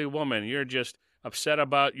 silly woman, you're just upset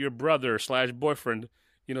about your brother / boyfriend,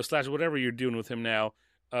 / whatever you're doing with him now,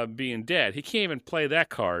 being dead." He can't even play that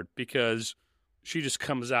card because she just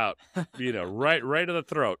comes out, right to the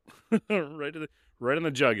throat, right in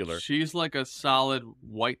the jugular. She's like a solid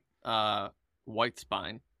white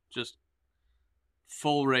spine, just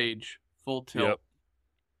full rage, full tilt. Yep,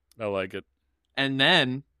 I like it. And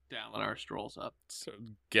then Dalinar strolls up. So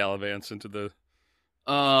gallivants into the.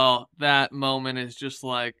 Oh, that moment is just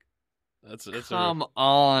like, That's come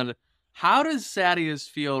on. How does Sadius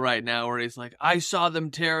feel right now where he's like, I saw them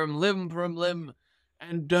tear him limb from limb,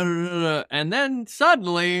 and da-da-da-da. And then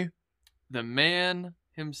suddenly, the man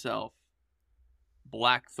himself,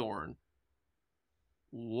 Blackthorn,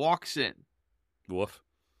 walks in. woof.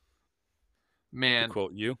 Man, To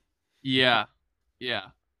quote you. yeah.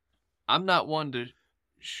 I'm not one to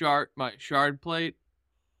shart my shard plate,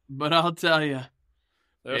 but I'll tell you.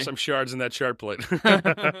 There are some shards in that shard plate.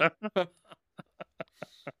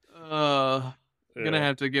 Gonna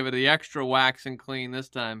have to give it the extra wax and clean this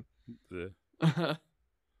time.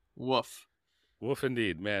 Woof. Woof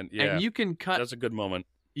indeed, man. Yeah, And you can cut. that's a good moment.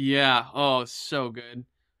 Yeah. Oh, so good.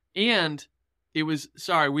 And it was.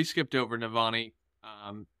 Sorry, we skipped over Navani.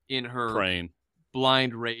 In her Praying.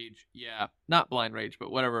 blind rage. Yeah, not blind rage,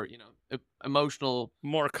 but whatever. Emotional.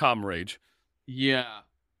 More calm rage. Yeah.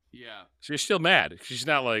 She's still mad. She's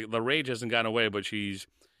not like the rage hasn't gone away, but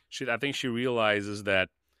I think she realizes that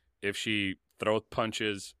if she throat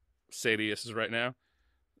punches Sadius right now,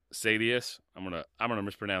 I'm gonna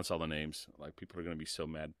mispronounce all the names. Like people are gonna be so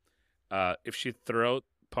mad. If she throat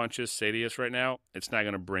punches Sadius right now, it's not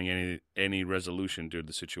gonna bring any resolution to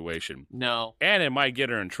the situation, No. and it might get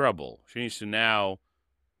her in trouble. She needs to now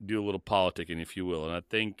do a little politicking, if you will, and I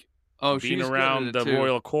think Oh, being she's around good at the it too.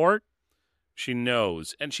 royal court, she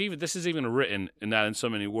knows, and this is even written and not in so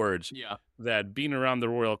many words, Yeah. that being around the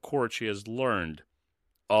royal court, she has learned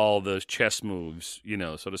all those chess moves,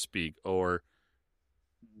 so to speak, or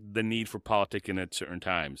the need for politicking at certain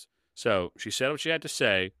times. So she said what she had to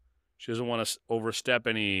say. She doesn't want to overstep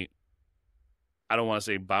any, I don't want to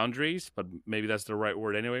say boundaries, but maybe that's the right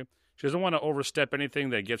word anyway. She doesn't want to overstep anything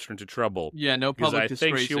that gets her into trouble. Yeah. No Because public I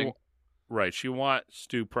think disgracing.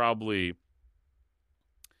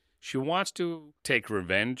 she wants to take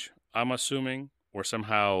revenge, I'm assuming, or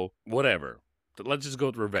somehow, whatever. Let's just go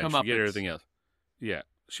with revenge. Forget Comeuppance. everything else. Yeah.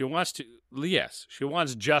 She wants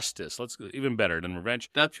justice. Even better than revenge.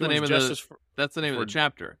 That's She the name wants of justice That's the name of for- the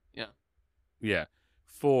chapter. Yeah.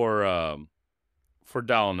 for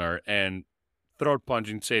Dalinar, and throat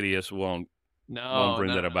punching Sadius won't No. bring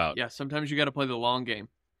no, that no. about. Yeah. Sometimes you got to play the long game.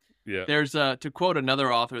 Yeah. There's to quote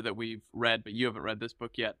another author that we've read, but you haven't read this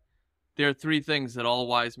book yet. There are 3 things that all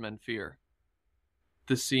wise men fear: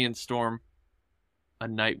 the sea and storm, a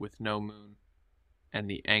night with no moon, and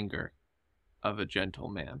the anger of a gentle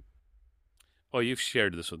man. Oh, you've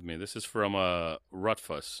shared this with me. This is from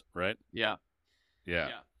Rutfuss, right? Yeah. Yeah.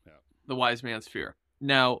 The wise man's fear.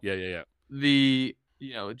 Now, Yeah. the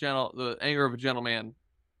anger of a gentleman,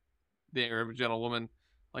 the anger of a gentlewoman,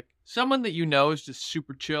 like someone that is just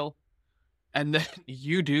super chill, and then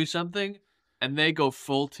you do something and they go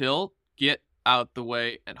full tilt, get out the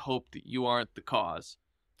way and hope that you aren't the cause,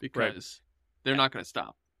 because they're not going to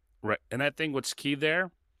stop. Right. And I think what's key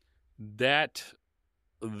there, that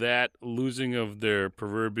losing of their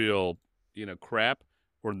proverbial crap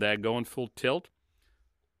or that going full tilt,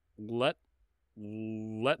 let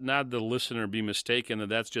not the listener be mistaken that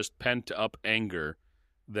that's just pent up anger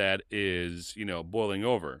that is, boiling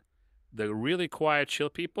over. The really quiet, chill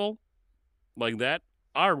people like that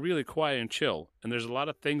are really quiet and chill. And there's a lot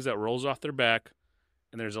of things that rolls off their back,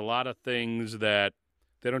 and there's a lot of things that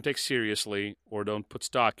they don't take seriously or don't put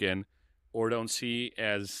stock in or don't see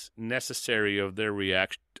as necessary of their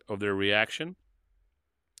reaction.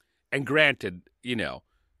 And granted,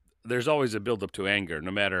 there's always a buildup to anger,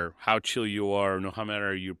 no matter how chill you are, no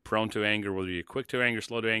matter you're prone to anger, whether you're quick to anger,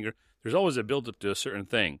 slow to anger. There's always a buildup to a certain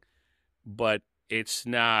thing, but it's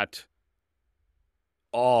not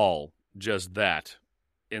all just that.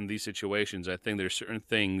 In these situations, I think there's certain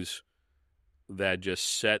things that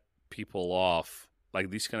just set people off, like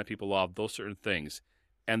these kind of people off, those certain things,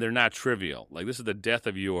 and they're not trivial. Like, this is the death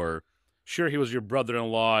of sure, he was your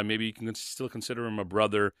brother-in-law, and maybe you can still consider him a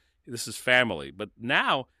brother. This is family. But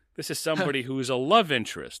now, this is somebody who is a love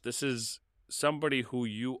interest. This is somebody who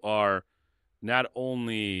you are not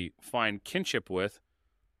only find kinship with,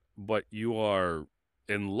 but you are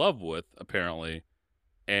in love with, apparently.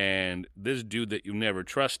 And this dude that you never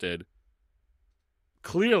trusted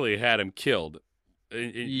clearly had him killed.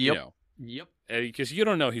 Yep. Because you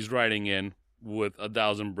don't know he's riding in with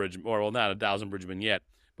 1,000 bridgemen, or well, not 1,000 bridgemen yet,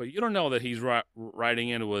 but you don't know that he's riding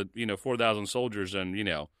in with 4,000 soldiers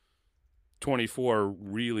and 24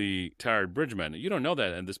 really tired bridgemen. You don't know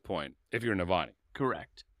that at this point if you're Navani.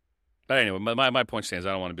 Correct. But anyway, my point stands.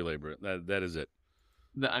 I don't want to belabor it. That is it.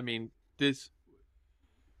 That's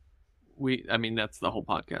the whole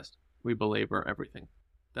podcast. We belabor everything.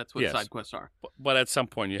 That's what side quests are. But at some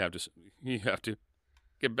point, you have to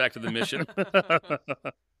get back to the mission.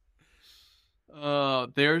 I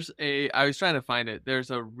was trying to find it.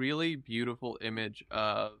 There's a really beautiful image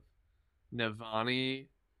of Navani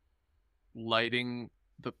lighting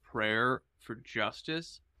the prayer for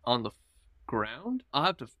justice on the ground. I'll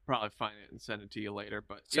have to probably find it and send it to you later.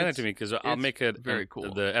 But send it to me because I'll make it very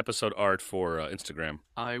cool. The episode art for Instagram.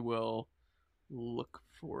 I will look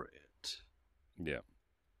for it. Yeah.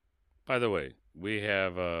 By the way, we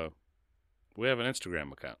have an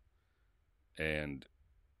Instagram account, and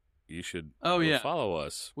you should follow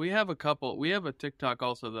us. We have a couple. We have a TikTok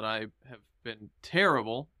also that I have been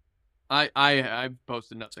terrible. I've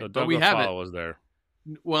posted nothing, So but we have follow us there.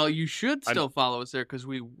 Well, you should still follow us there because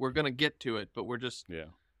we're gonna get to it, but we're just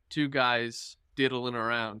two guys diddling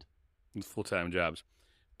around. Full-time jobs.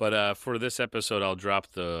 But for this episode, I'll drop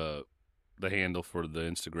the handle for the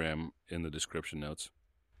Instagram in the description notes.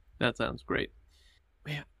 That sounds great.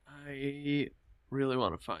 Man, I really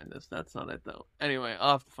want to find this. That's not it, though. Anyway,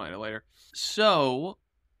 I'll have to find it later. So,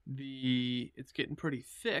 it's getting pretty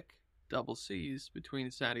thick, double C's, between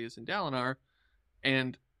Sadeas and Dalinar,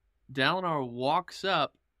 and Dalinar walks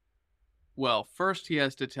up. Well, first he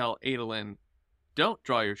has to tell Adolin, don't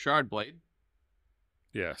draw your shard blade.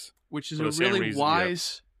 Yes. Which is a really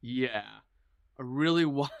wise... Yeah. A really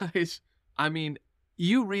wise... I mean,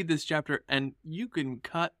 you read this chapter and you can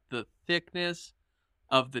cut the thickness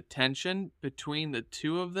of the tension between the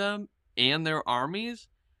two of them and their armies.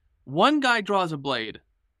 One guy draws a blade.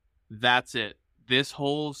 That's it. This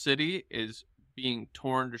whole city is being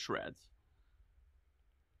torn to shreds.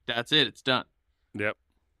 That's it. It's done. Yep.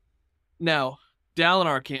 Now,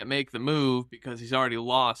 Dalinar can't make the move because he's already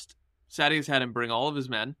lost. Sadeas had him bring all of his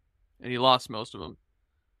men, and he lost most of them.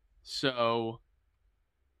 So,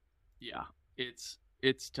 yeah, it's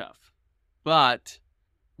tough. But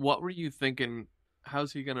what were you thinking?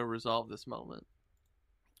 How's he going to resolve this moment?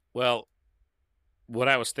 Well, what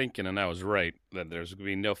I was thinking, and I was right, that there's going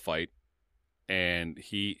to be no fight, and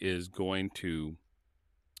he is going to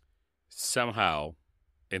somehow,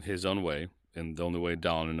 in his own way, and the only way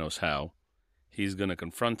Dalinar knows how, he's going to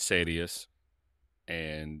confront Sadeas,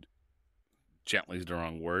 and gently is the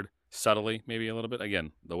wrong word, subtly, maybe a little bit,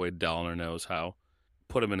 again, the way Dalinar knows how,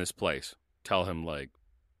 put him in his place. Tell him,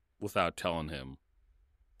 without telling him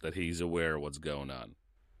that he's aware of what's going on.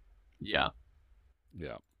 Yeah.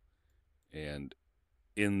 Yeah. And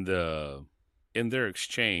in their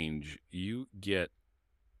exchange, you get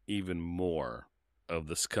even more of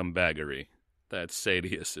the scumbaggery that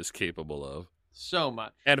Sadeas is capable of. So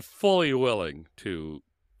much. And fully willing to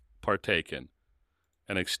partake in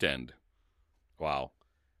and extend. Wow.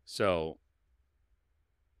 So,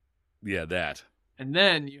 yeah, that. And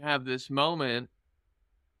then you have this moment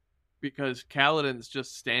because Kaladin's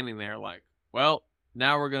just standing there like, well,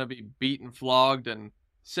 now we're going to be beaten, flogged, and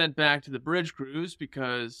sent back to the bridge crews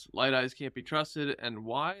because Light Eyes can't be trusted, and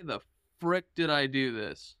why the frick did I do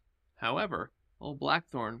this? However, old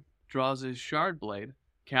Blackthorn draws his shard blade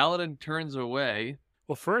Kaladin turns away.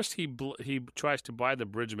 Well, first he tries to buy the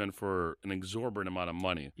bridgeman for an exorbitant amount of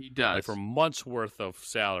money, He does. like for months worth of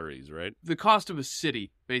salaries, right? The cost of a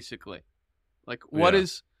city, basically. Like, what Yeah.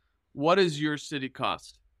 is your city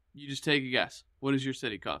cost? You just take a guess. What does your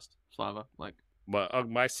city cost, Slava? Like, But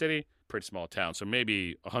my city, pretty small town, so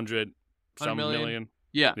maybe 100 some million.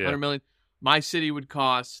 Yeah, Yeah. 100 million. My city would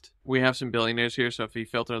cost, we have some billionaires here, so if you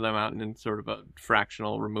filter them out in sort of a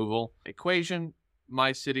fractional removal equation,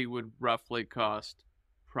 my city would roughly cost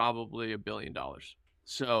probably $1 billion.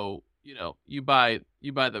 So, you buy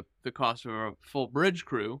the cost of a full bridge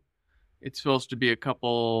crew, it's supposed to be a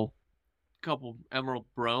couple emerald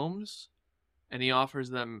bromes, and he offers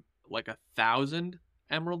them like 1,000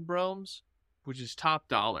 emerald bromes, which is top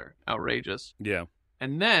dollar. Outrageous. Yeah.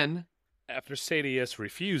 And then, After Sadius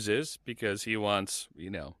refuses because he wants,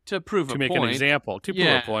 to prove to a make point, an example,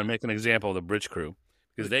 make an example of the bridge crew,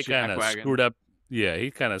 because The they kind of jackwagon. screwed up. Yeah,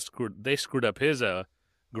 they screwed up his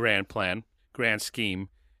grand scheme,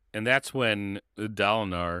 and that's when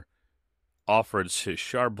Dalinar offered his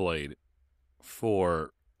Sharblade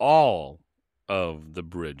for all of the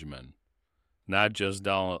bridgemen, not just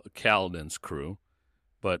Kaladin's crew,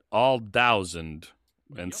 but all 1,000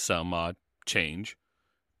 and Yep. some odd change,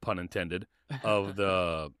 pun intended, of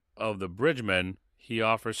the bridgemen. He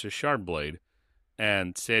offers his Shardblade,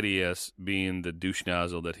 and Sadius, being the douche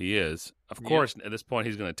nozzle that he is, of Yep. course, at this point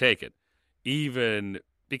he's going to take it, even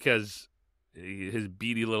because his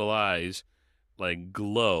beady little eyes like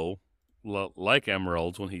glow like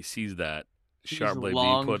emeralds when he sees that He's Shardblade being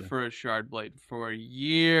longed put for a Shardblade for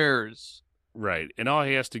years. right, and all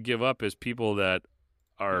he has to give up is people that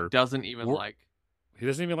are Doesn't even wor- like. he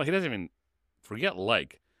doesn't even forget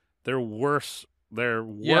they're worse. They're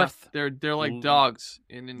Yeah, worth. they're like l- dogs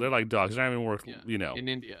in They're like dogs. They're not even worth. yeah, in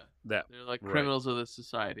India. That They're like right. criminals of the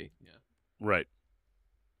society. Yeah. Right.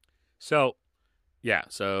 So, yeah.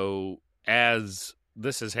 So as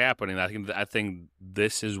this is happening, I think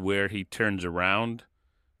this is where he turns around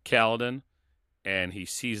Kaladin, and he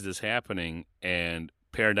sees this happening, and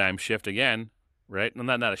paradigm shift again. Right? No,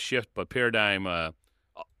 not a shift, but paradigm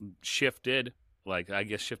shifted. Like, I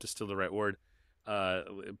guess shift is still the right word.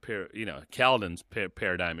 Kaladin's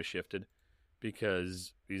paradigm is shifted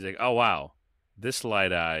because he's like, oh wow, this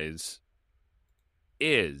Light Eyes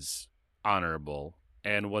is honorable,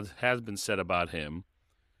 and what has been said about him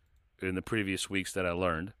in the previous weeks that I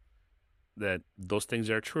learned, that those things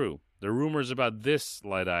are true. The rumors about this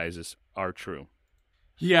Light Eyes are true.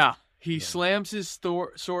 Yeah. He Yeah. slams his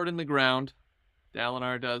sword in the ground.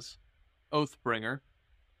 Dalinar does. Oathbringer.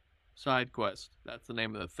 Side quest. That's the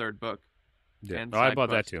name of the third book. And I side bought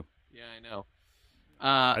quest. that too. Yeah, I know.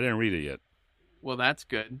 I didn't read it yet. Well, that's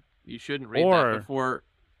good. You shouldn't read Or- that before.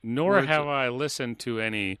 Nor Words have of- I listened to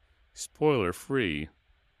any spoiler-free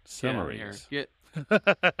Get out of here. summaries.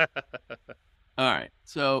 All right.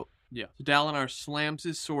 So Dalinar slams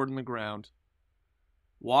his sword in the ground,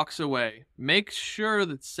 walks away, makes sure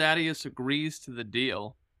that Sadius agrees to the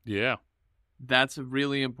deal. Yeah. That's a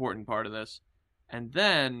really important part of this. And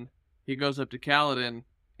then he goes up to Kaladin,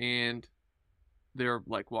 and they're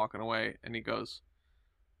like walking away, and he goes,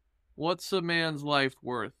 "What's a man's life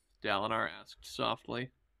worth?" Dalinar asked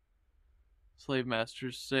softly. "Slave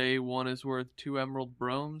masters say one is worth 2 emerald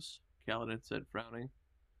bromes," Kaladin said, frowning.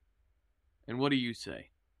 "And what do you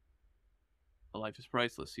say?" "A life is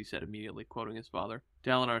priceless," he said, immediately quoting his father.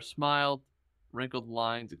 Dalinar smiled, wrinkled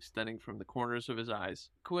lines extending from the corners of his eyes.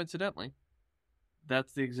 "Coincidentally,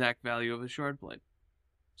 that's the exact value of a Shardblade.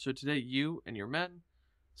 So today you and your men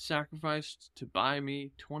sacrificed to buy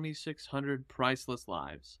me 2,600 priceless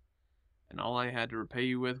lives, and all I had to repay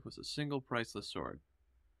you with was a single priceless sword.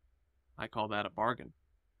 I call that a bargain."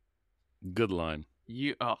 Good line.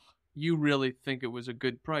 You really think it was a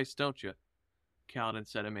good price, don't you?" Kaladin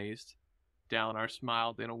said, amazed. Dalinar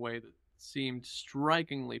smiled in a way that seemed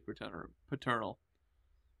strikingly paternal.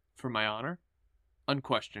 "For my honor?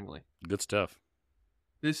 Unquestionably. Good stuff.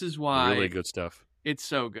 This is why Really good stuff. it's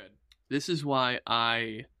so good. This is why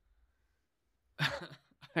I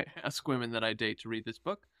ask women that I date to read this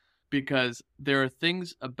book, because there are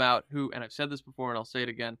things about who, and I've said this before and I'll say it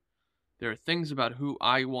again, there are things about who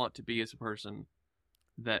I want to be as a person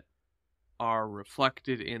that are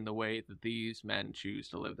reflected in the way that these men choose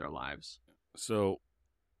to live their lives. So,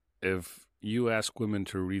 if you ask women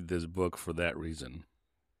to read this book for that reason,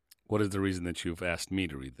 what is the reason that you've asked me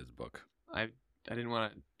to read this book? I didn't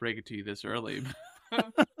want to break it to you this early.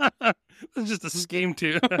 It's just a scheme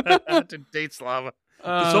to date Slava.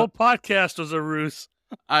 This whole podcast was a ruse.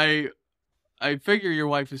 I figure your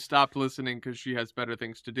wife has stopped listening because she has better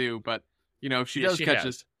things to do, but if she Yeah, does she catch has.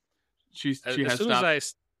 this, she as has soon stopped.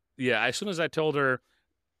 as soon as I told her,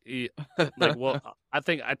 like, well, I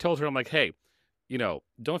think I told her, I'm like, hey,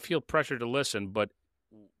 don't feel pressure to listen, but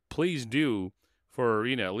please do for,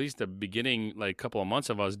 at least the beginning, like, couple of months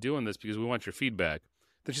of us doing this because we want your feedback.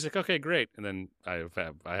 Then she's like, okay, great. And then I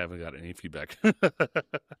haven't got any feedback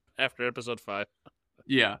after episode 5.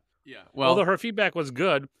 Yeah. Well, although her feedback was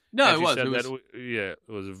good. no, and it she was. said It was that,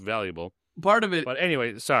 it was valuable. part of it. But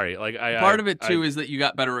anyway, sorry. Like Part of it too is that you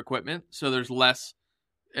got better equipment, so there's less,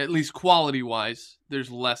 at least quality wise,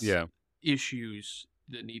 there's less issues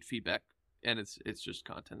that need feedback, and it's just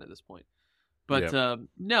content at this point. But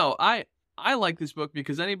no, I like this book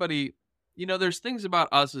because anybody, there's things about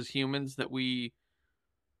us as humans that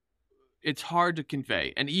it's hard to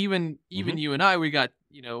convey, and even you and I, we got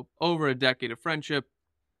over a decade of friendship,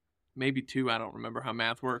 maybe 2. I don't remember how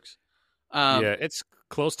math works. It's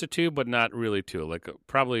close to 2, but not really 2. Like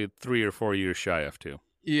probably 3 or 4 years shy of 2.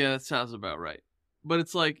 Yeah, that sounds about right. But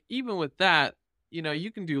it's like, even with that,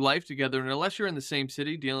 you can do life together, and unless you're in the same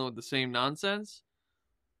city dealing with the same nonsense,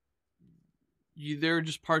 there are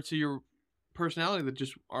just parts of your personality that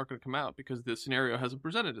just aren't going to come out because the scenario hasn't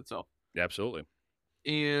presented itself. Absolutely.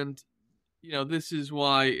 And this is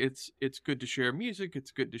why it's good to share music,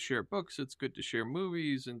 it's good to share books, it's good to share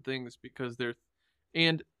movies and things, because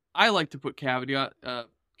and I like to put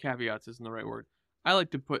caveats isn't the right word. I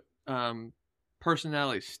like to put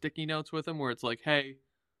personality sticky notes with them where it's like, hey,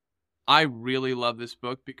 I really love this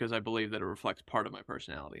book because I believe that it reflects part of my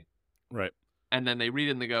personality. Right. And then they read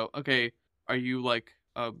it and they go, okay, are you like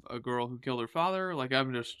a girl who killed her father? Like,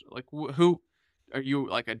 I'm just like, who are you,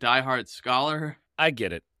 like a diehard scholar? I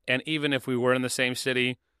get it. And even if we were in the same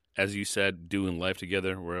city, as you said, doing life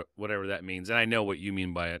together, whatever that means, and I know what you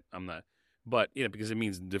mean by it, I'm not, but, because it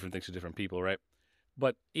means different things to different people, right?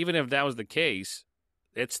 But even if that was the case,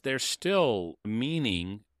 there's still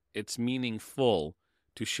meaning, it's meaningful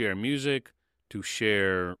to share music, to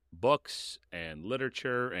share books and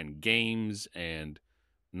literature and games and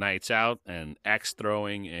nights out and axe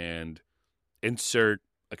throwing and insert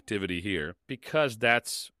activity here, because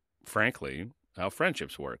that's, frankly, how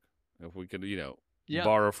friendships work. If we could,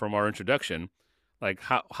 borrow from our introduction, like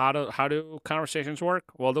how do conversations work?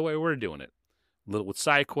 Well, the way we're doing it, with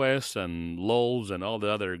side quests and lulls and all the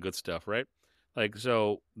other good stuff, right? Like,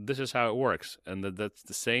 so this is how it works, and that's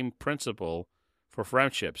the same principle for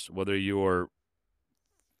friendships. Whether you're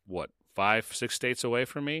 5-6 states away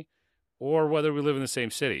from me, or whether we live in the same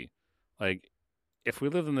city. Like, if we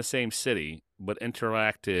lived in the same city but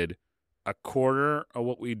interacted a quarter of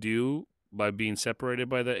what we do by being separated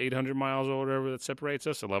by the 800 miles or whatever that separates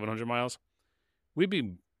us, 1,100 miles, we'd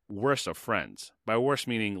be worse of friends. By worse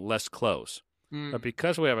meaning less close. But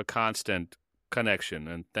because we have a constant connection,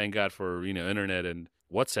 and thank God for, internet and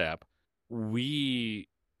WhatsApp, we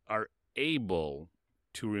are able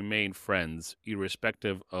to remain friends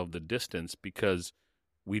irrespective of the distance because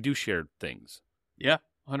we do share things. Yeah,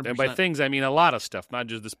 100%. And by things, I mean a lot of stuff, not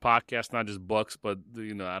just this podcast, not just books, but, I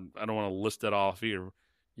don't want to list it off here,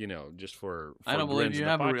 just for I don't believe you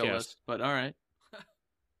have podcast. a real list, but all right.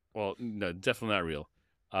 Well, no, definitely not real.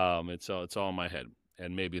 It's all in my head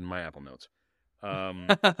and maybe in my Apple Notes.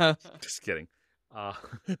 Just kidding.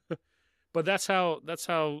 But that's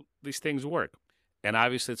how these things work. And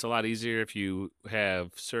obviously it's a lot easier if you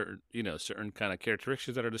have certain kind of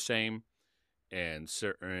characteristics that are the same and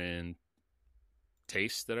certain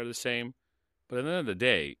tastes that are the same. But at the end of the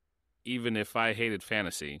day, even if I hated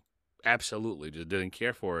fantasy, absolutely just didn't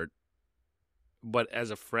care for it, but as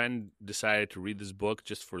a friend decided to read this book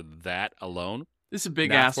just for that alone. This is a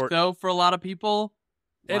big ask, though, for a lot of people.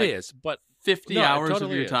 It is, but 50 hours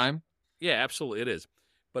totally of your time. Yeah, absolutely, it is.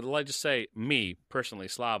 But let's just say, me, personally,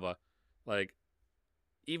 Slava, like,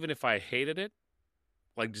 even if I hated it,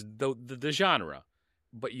 like, the genre,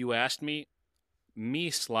 but you asked me,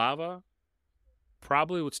 Slava,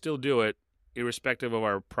 probably would still do it, irrespective of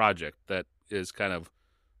our project that is kind of,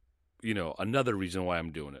 another reason why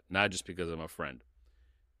I'm doing it, not just because I'm a friend.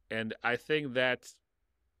 And I think that's,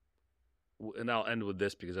 and I'll end with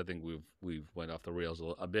this because I think we've went off the rails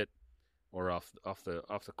a bit, or off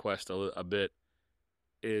the quest a bit,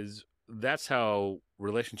 is that's how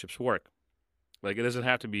relationships work. Like, it doesn't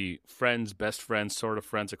have to be friends, best friends, sort of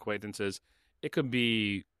friends, acquaintances. It could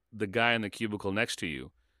be the guy in the cubicle next to you.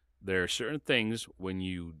 There are certain things when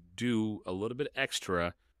you do a little bit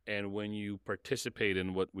extra, and when you participate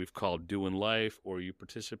in what we've called doing life, or you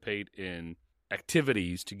participate in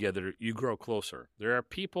activities together, you grow closer. There are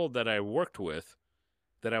people that I worked with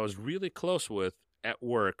that I was really close with at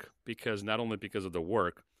work, because not only because of the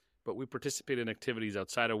work, but we participate in activities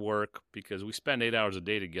outside of work because we spend 8 hours a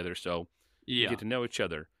day together, so we get to know each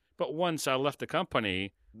other. But once I left the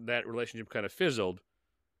company, that relationship kind of fizzled,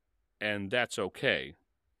 and that's okay.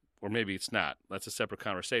 Or maybe it's not. That's a separate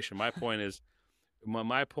conversation. My point is,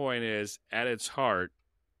 at its heart,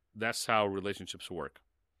 that's how relationships work.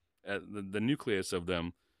 The nucleus of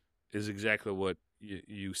them is exactly what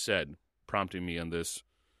you said, prompting me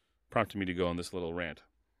to go on this little rant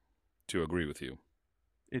to agree with you.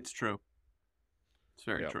 It's true. It's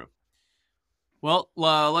very Yep. true. Well,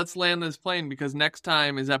 let's land this plane because next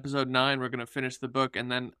time is episode 9. We're going to finish the book,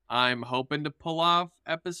 and then I'm hoping to pull off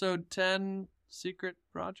episode 10, Secret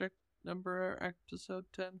Project number episode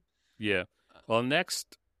 10. Yeah. Well,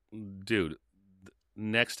 next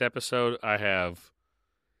episode, I have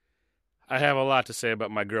a lot to say about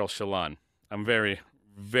my girl Shalon. I'm very,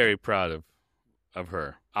 very proud of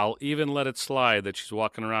her. I'll even let it slide that she's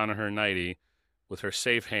walking around in her nightie with her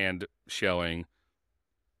safe hand showing,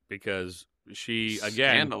 because she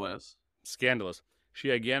again scandalous. She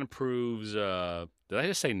again proves. Did I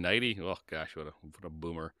just say nightie? Oh gosh, what a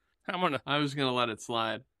boomer! I was gonna let it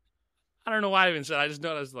slide. I don't know why I even said. I just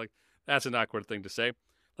noticed like that's an awkward thing to say.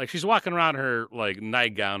 Like she's walking around her like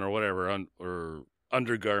nightgown or whatever or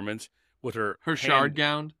undergarments with her shard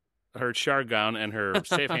gown. Her shard gown and her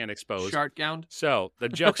safe hand exposed. Shard gown. So the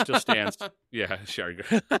joke still stands. Yeah, shard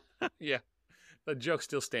gown. Yeah, the joke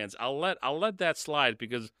still stands. I'll let that slide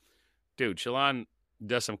because, dude, Shalon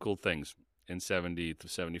does some cool things in 70 to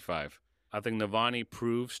 75. I think Navani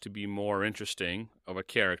proves to be more interesting of a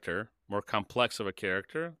character, more complex of a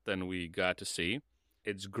character than we got to see.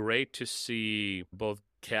 It's great to see both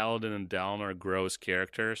Kaladin and Dalinar grow as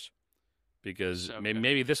characters. Because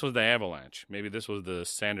maybe this was the Avalanche, maybe this was the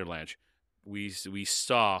Sanderlanche. We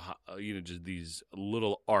saw just these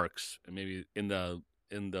little arcs, maybe in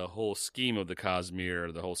the whole scheme of the Cosmere,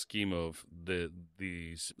 or the whole scheme of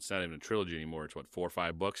these. It's not even a trilogy anymore. It's 4 or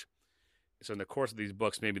 5 books. So in the course of these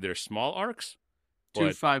books, maybe they're small arcs, 2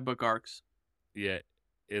 5-book arcs. Yeah,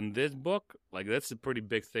 in this book, like that's a pretty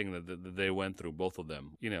big thing that they went through, both of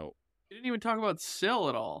them. You didn't even talk about Syl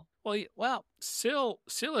at all. Well, Syl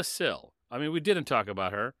is Syl. I mean, we didn't talk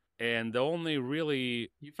about her, and the only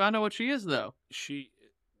really... You found out what she is, though. She's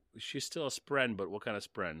still a Spren, but what kind of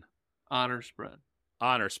Spren? Honor Spren.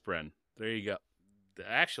 Honor Spren. There you go.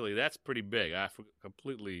 Actually, that's pretty big. I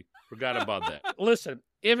completely forgot about that. Listen,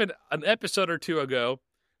 even an episode or 2 ago,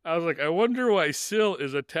 I was like, I wonder why Syl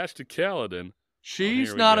is attached to Kaladin.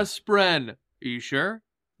 She's not a Spren. Are you sure?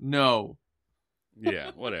 No.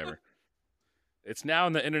 Yeah, whatever. It's now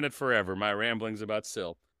on the internet forever, my ramblings about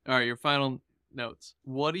Syl. All right, your final notes.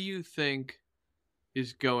 What do you think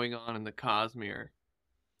is going on in the Cosmere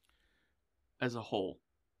as a whole?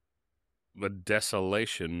 The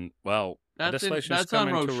desolation. Well, that's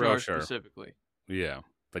coming on to Roshar Roshar specifically. Yeah.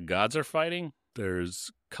 The gods are fighting. There's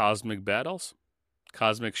cosmic battles,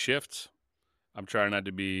 cosmic shifts. I'm trying not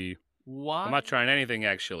to be... Why? I'm not trying anything,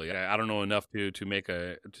 actually. I don't know enough to make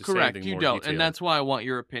to Correct, say anything you more don't. detailed. And that's why I want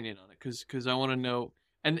your opinion on it, because I want to know...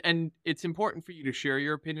 And it's important for you to share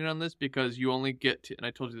your opinion on this because you only get to, and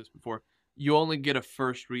I told you this before, you only get a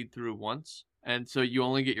first read through once. And so you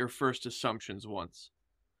only get your first assumptions once.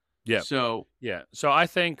 Yeah. So I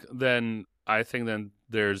think then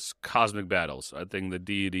there's cosmic battles. I think the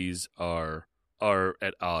deities are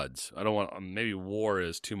at odds. I don't want, maybe war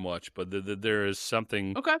is too much, but there is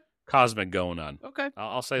something cosmic going on. Okay.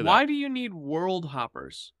 I'll say that. Why do you need world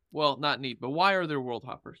hoppers? Well, not need, but why are there world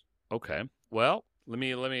hoppers? Okay. Well, let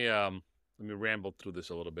me ramble through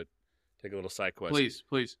this a little bit. Take a little side quest.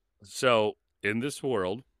 Please. So, in this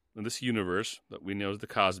world, in this universe that we know as the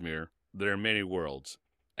Cosmere, there are many worlds.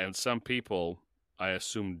 And some people, I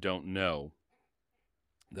assume, don't know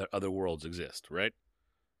that other worlds exist, right?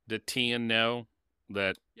 Did Tian know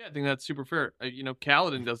that? Yeah, I think that's super fair.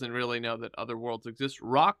 Kaladin doesn't really know that other worlds exist.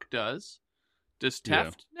 Rock does. Does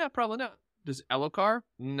Teft? Yeah, probably not. Does Elokar?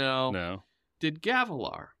 No. Did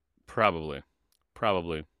Gavilar? Probably.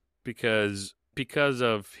 Because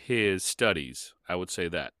of his studies, I would say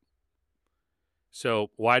that.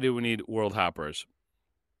 So why do we need world hoppers?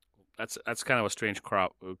 That's kind of a strange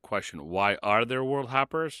question. Why are there world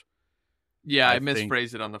hoppers? Yeah, I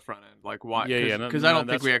misphrased it on the front end. Like why? Because I don't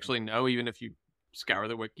think we actually know, even if you scour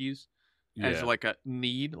the wikis as like a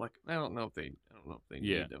need. Like I don't know if they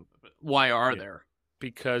need them. But why are there?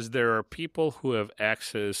 Because there are people who have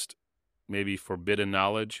accessed maybe forbidden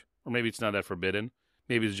knowledge. Or maybe it's not that forbidden.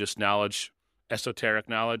 Maybe it's just knowledge, esoteric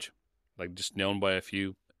knowledge, like just known by a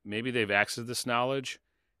few. Maybe they've accessed this knowledge,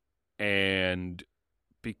 and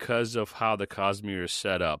because of how the Cosmere is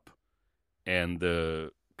set up, and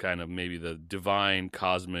the kind of maybe the divine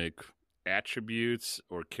cosmic attributes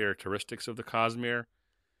or characteristics of the Cosmere,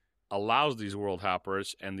 allows these world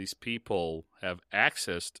hoppers and these people have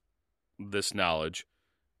accessed this knowledge,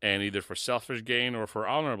 and either for selfish gain or for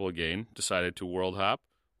honorable gain, decided to world hop,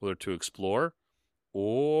 whether to explore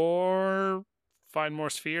or find more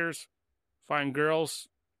spheres, find girls,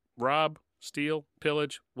 rob, steal,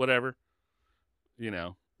 pillage, whatever.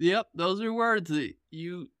 Yep, those are words that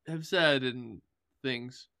you have said and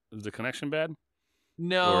things. Is the connection bad?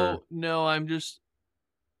 No, I'm just.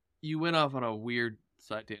 You went off on a weird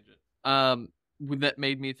side tangent. That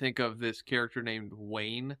made me think of this character named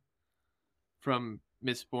Wayne from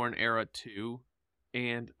Mistborn Era 2,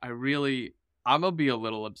 and I'm gonna be a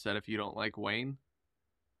little upset if you don't like Wayne,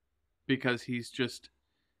 because he's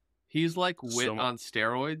like Wit on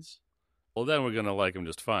steroids. Well, then we're gonna like him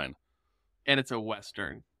just fine. And it's a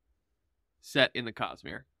Western set in the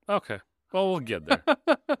Cosmere. Okay. Well, we'll get there.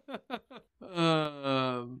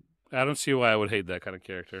 I don't see why I would hate that kind of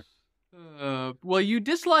character.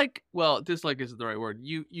 Dislike isn't the right word.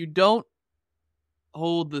 You don't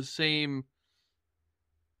hold the same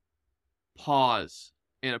pause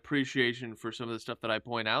and appreciation for some of the stuff that I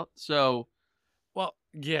point out. So, well,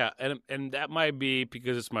 yeah, and that might be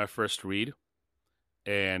because it's my first read,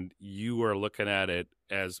 and you are looking at it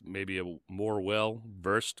as maybe a more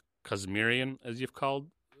well-versed Cosmerian, as you've called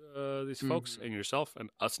these folks, and yourself and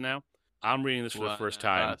us now. I'm reading this for the first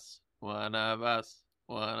time. One of us.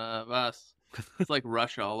 It's like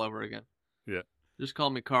Russia all over again. Yeah. Just call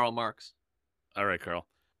me Karl Marx. All right, Carl.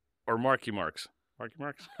 Or Marky Marx. Marky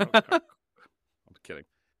Marx? Oh, I'm kidding.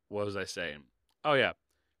 What was I saying? Oh, yeah.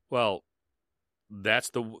 Well, that's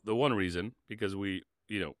the one reason, because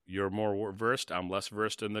you're more versed. I'm less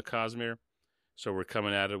versed in the Cosmere. So we're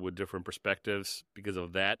coming at it with different perspectives because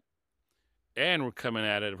of that. And we're coming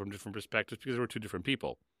at it from different perspectives because we're two different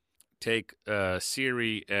people. Take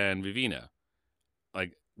Ciri and Vivina.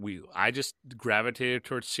 I just gravitated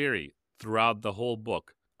towards Ciri throughout the whole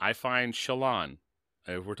book. I find Shallan,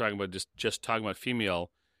 if we're talking about just talking about female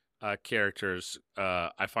characters,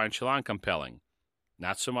 I find Shallan compelling.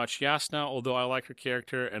 Not so much Yasna, although I like her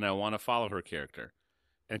character and I want to follow her character.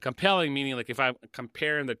 And compelling meaning like if I'm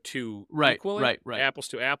comparing the two equally, right. apples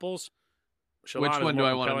to apples, Shallan which one do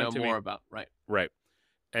I want to know more about? Right.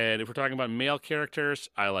 And if we're talking about male characters,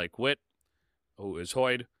 I like Wit, who is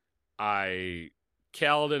Hoyd.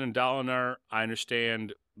 Kaladin and Dalinar, I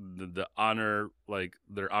understand the honor, like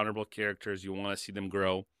they're honorable characters. You want to see them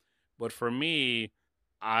grow. But for me,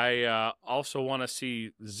 I also want to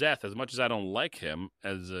see Szeth, as much as I don't like him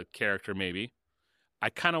as a character maybe. I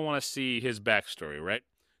kind of want to see his backstory, right?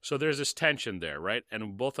 So there's this tension there, right?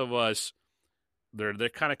 And both of us, they're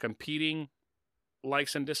kind of competing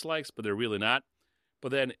likes and dislikes, but they're really not.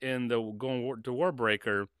 But then in the going to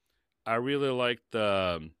Warbreaker, I really like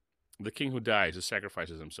the king who dies, who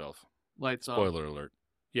sacrifices himself. Lights on. Spoiler alert.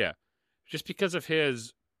 Yeah. Just because of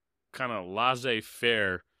his kind of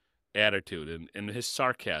laissez-faire attitude and his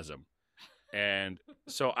sarcasm. And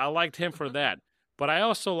so I liked him for that. But I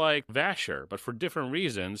also like Vasher, but for different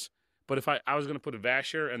reasons. But if I was going to put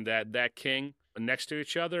Vasher and that king next to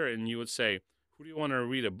each other, and you would say, who do you want to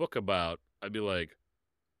read a book about? I'd be like,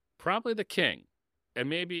 probably the king. And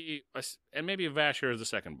maybe Vasher is the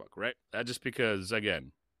second book, right? That just because,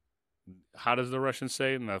 again, how does the Russian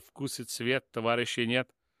say? Na vkus и цвет товарищей нет.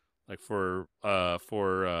 Like for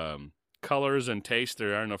colors and taste,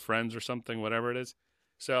 there are no friends or something, whatever it is.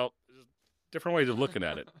 So different ways of looking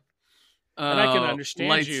at it. And I can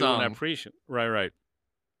understand you song. And I appreciate right.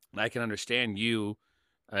 And I can understand you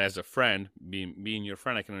as a friend, being your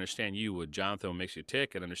friend. I can understand you with Jonathan, what makes you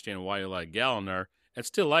tick, and understand why you like Galinar, and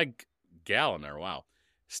still like Galinar. Wow,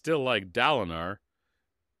 still like Dalinar,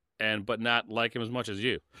 but not like him as much as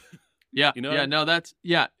you. Yeah, you know. Yeah, no, that's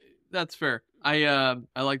fair. I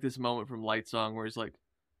like this moment from Lightsong where he's like,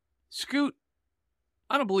 Scoot,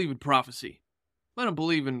 I don't believe in prophecy. I don't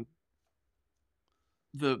believe in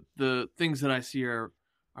the things that I see are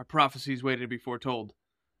prophecies waiting to be foretold.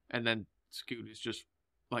 And then Scoot is just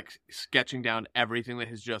like sketching down everything that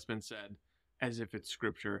has just been said as if it's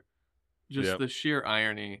scripture. Just the sheer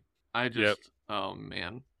irony. Oh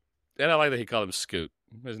man. And I like that he called him Scoot.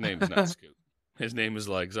 His name is not Scoot. His name is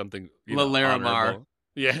like something Laramar.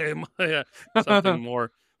 Yeah, something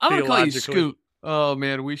more. I'm gonna call you Scoot. Oh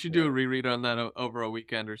man, we should do a reread on that over a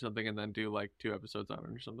weekend or something, and then do like 2 episodes on it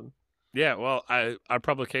or something. Yeah, well, our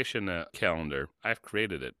publication calendar, I've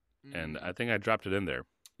created it, and I think I dropped it in there.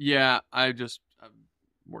 Yeah, I'm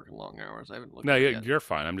working long hours. I haven't looked. No, at it yet. You're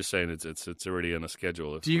fine. I'm just saying it's already in the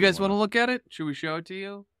schedule. Do you guys want to look at it? Should we show it to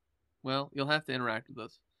you? Well, you'll have to interact with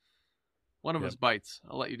us. One of us bites.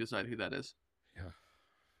 I'll let you decide who that is. Yeah,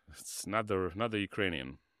 it's not the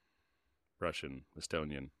Ukrainian Russian,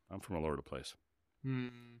 Estonian. I'm from all over the place. Hmm.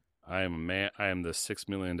 I am a man. I am the $6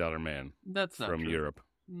 million man That's not from true. Europe.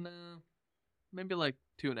 No. Maybe like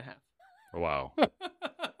 2.5. Wow.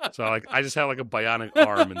 So I just have like a bionic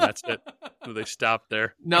arm, and that's it. So they stopped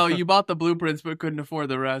there. No, you bought the blueprints but couldn't afford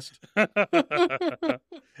the rest. Yeah,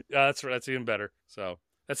 that's even better. So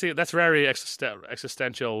that's very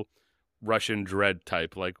existential Russian dread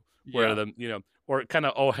type, like where Yeah. the or kind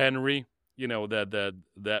of O. Henry,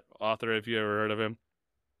 that author, if you ever heard of him.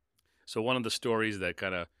 So one of the stories that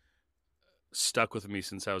kind of stuck with me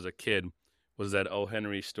since I was a kid was that O.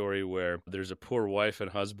 Henry story where there's a poor wife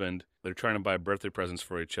and husband. They're trying to buy birthday presents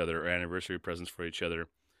for each other or anniversary presents for each other.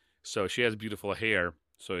 So she has beautiful hair,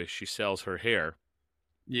 so she sells her hair.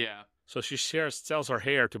 Yeah. So she sells her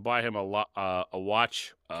hair to buy him a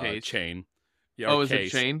watch Case. chain. Yeah, Oh, or is it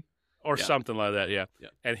case, chain? or Yeah. something like that? Yeah. Yeah.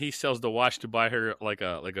 And he sells the watch to buy her like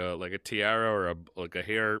a tiara or a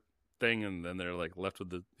hair thing, and then they're like left with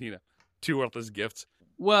the two worthless gifts.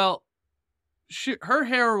 Well, her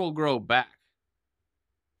hair will grow back.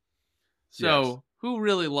 So, Yes. who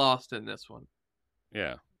really lost in this one?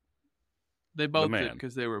 Yeah. They both did man.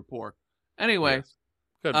 because they were poor. Anyway.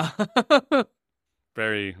 Yes. Good.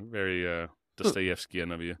 Very, very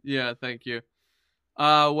Dostoevskian of you. Yeah, thank you.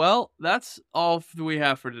 Well, that's all we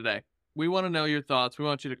have for today. We want to know your thoughts. We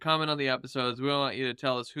want you to comment on the episodes. We want you to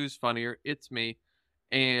tell us who's funnier. It's me.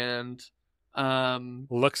 And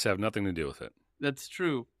Looks have nothing to do with it. that's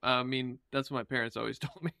true. I mean, that's what my parents always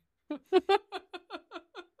told me.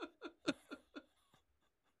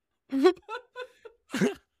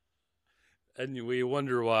 And we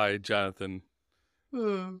wonder why Jonathan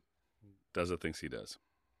does the things he does.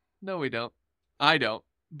 No, we don't. I don't.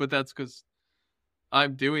 But that's because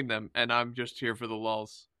I'm doing them, and I'm just here for the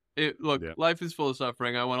lulz. Look, Yeah. life is full of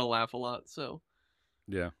suffering. I want to laugh a lot. So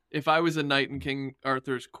Yeah. if I was a knight in King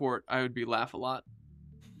Arthur's court, I would be laugh a lot.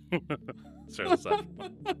 Sir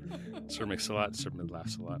makes a lot. Sir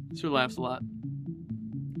laughs a lot. Sir laughs a lot.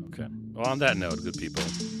 Okay. Well, on that note, good people,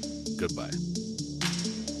 goodbye.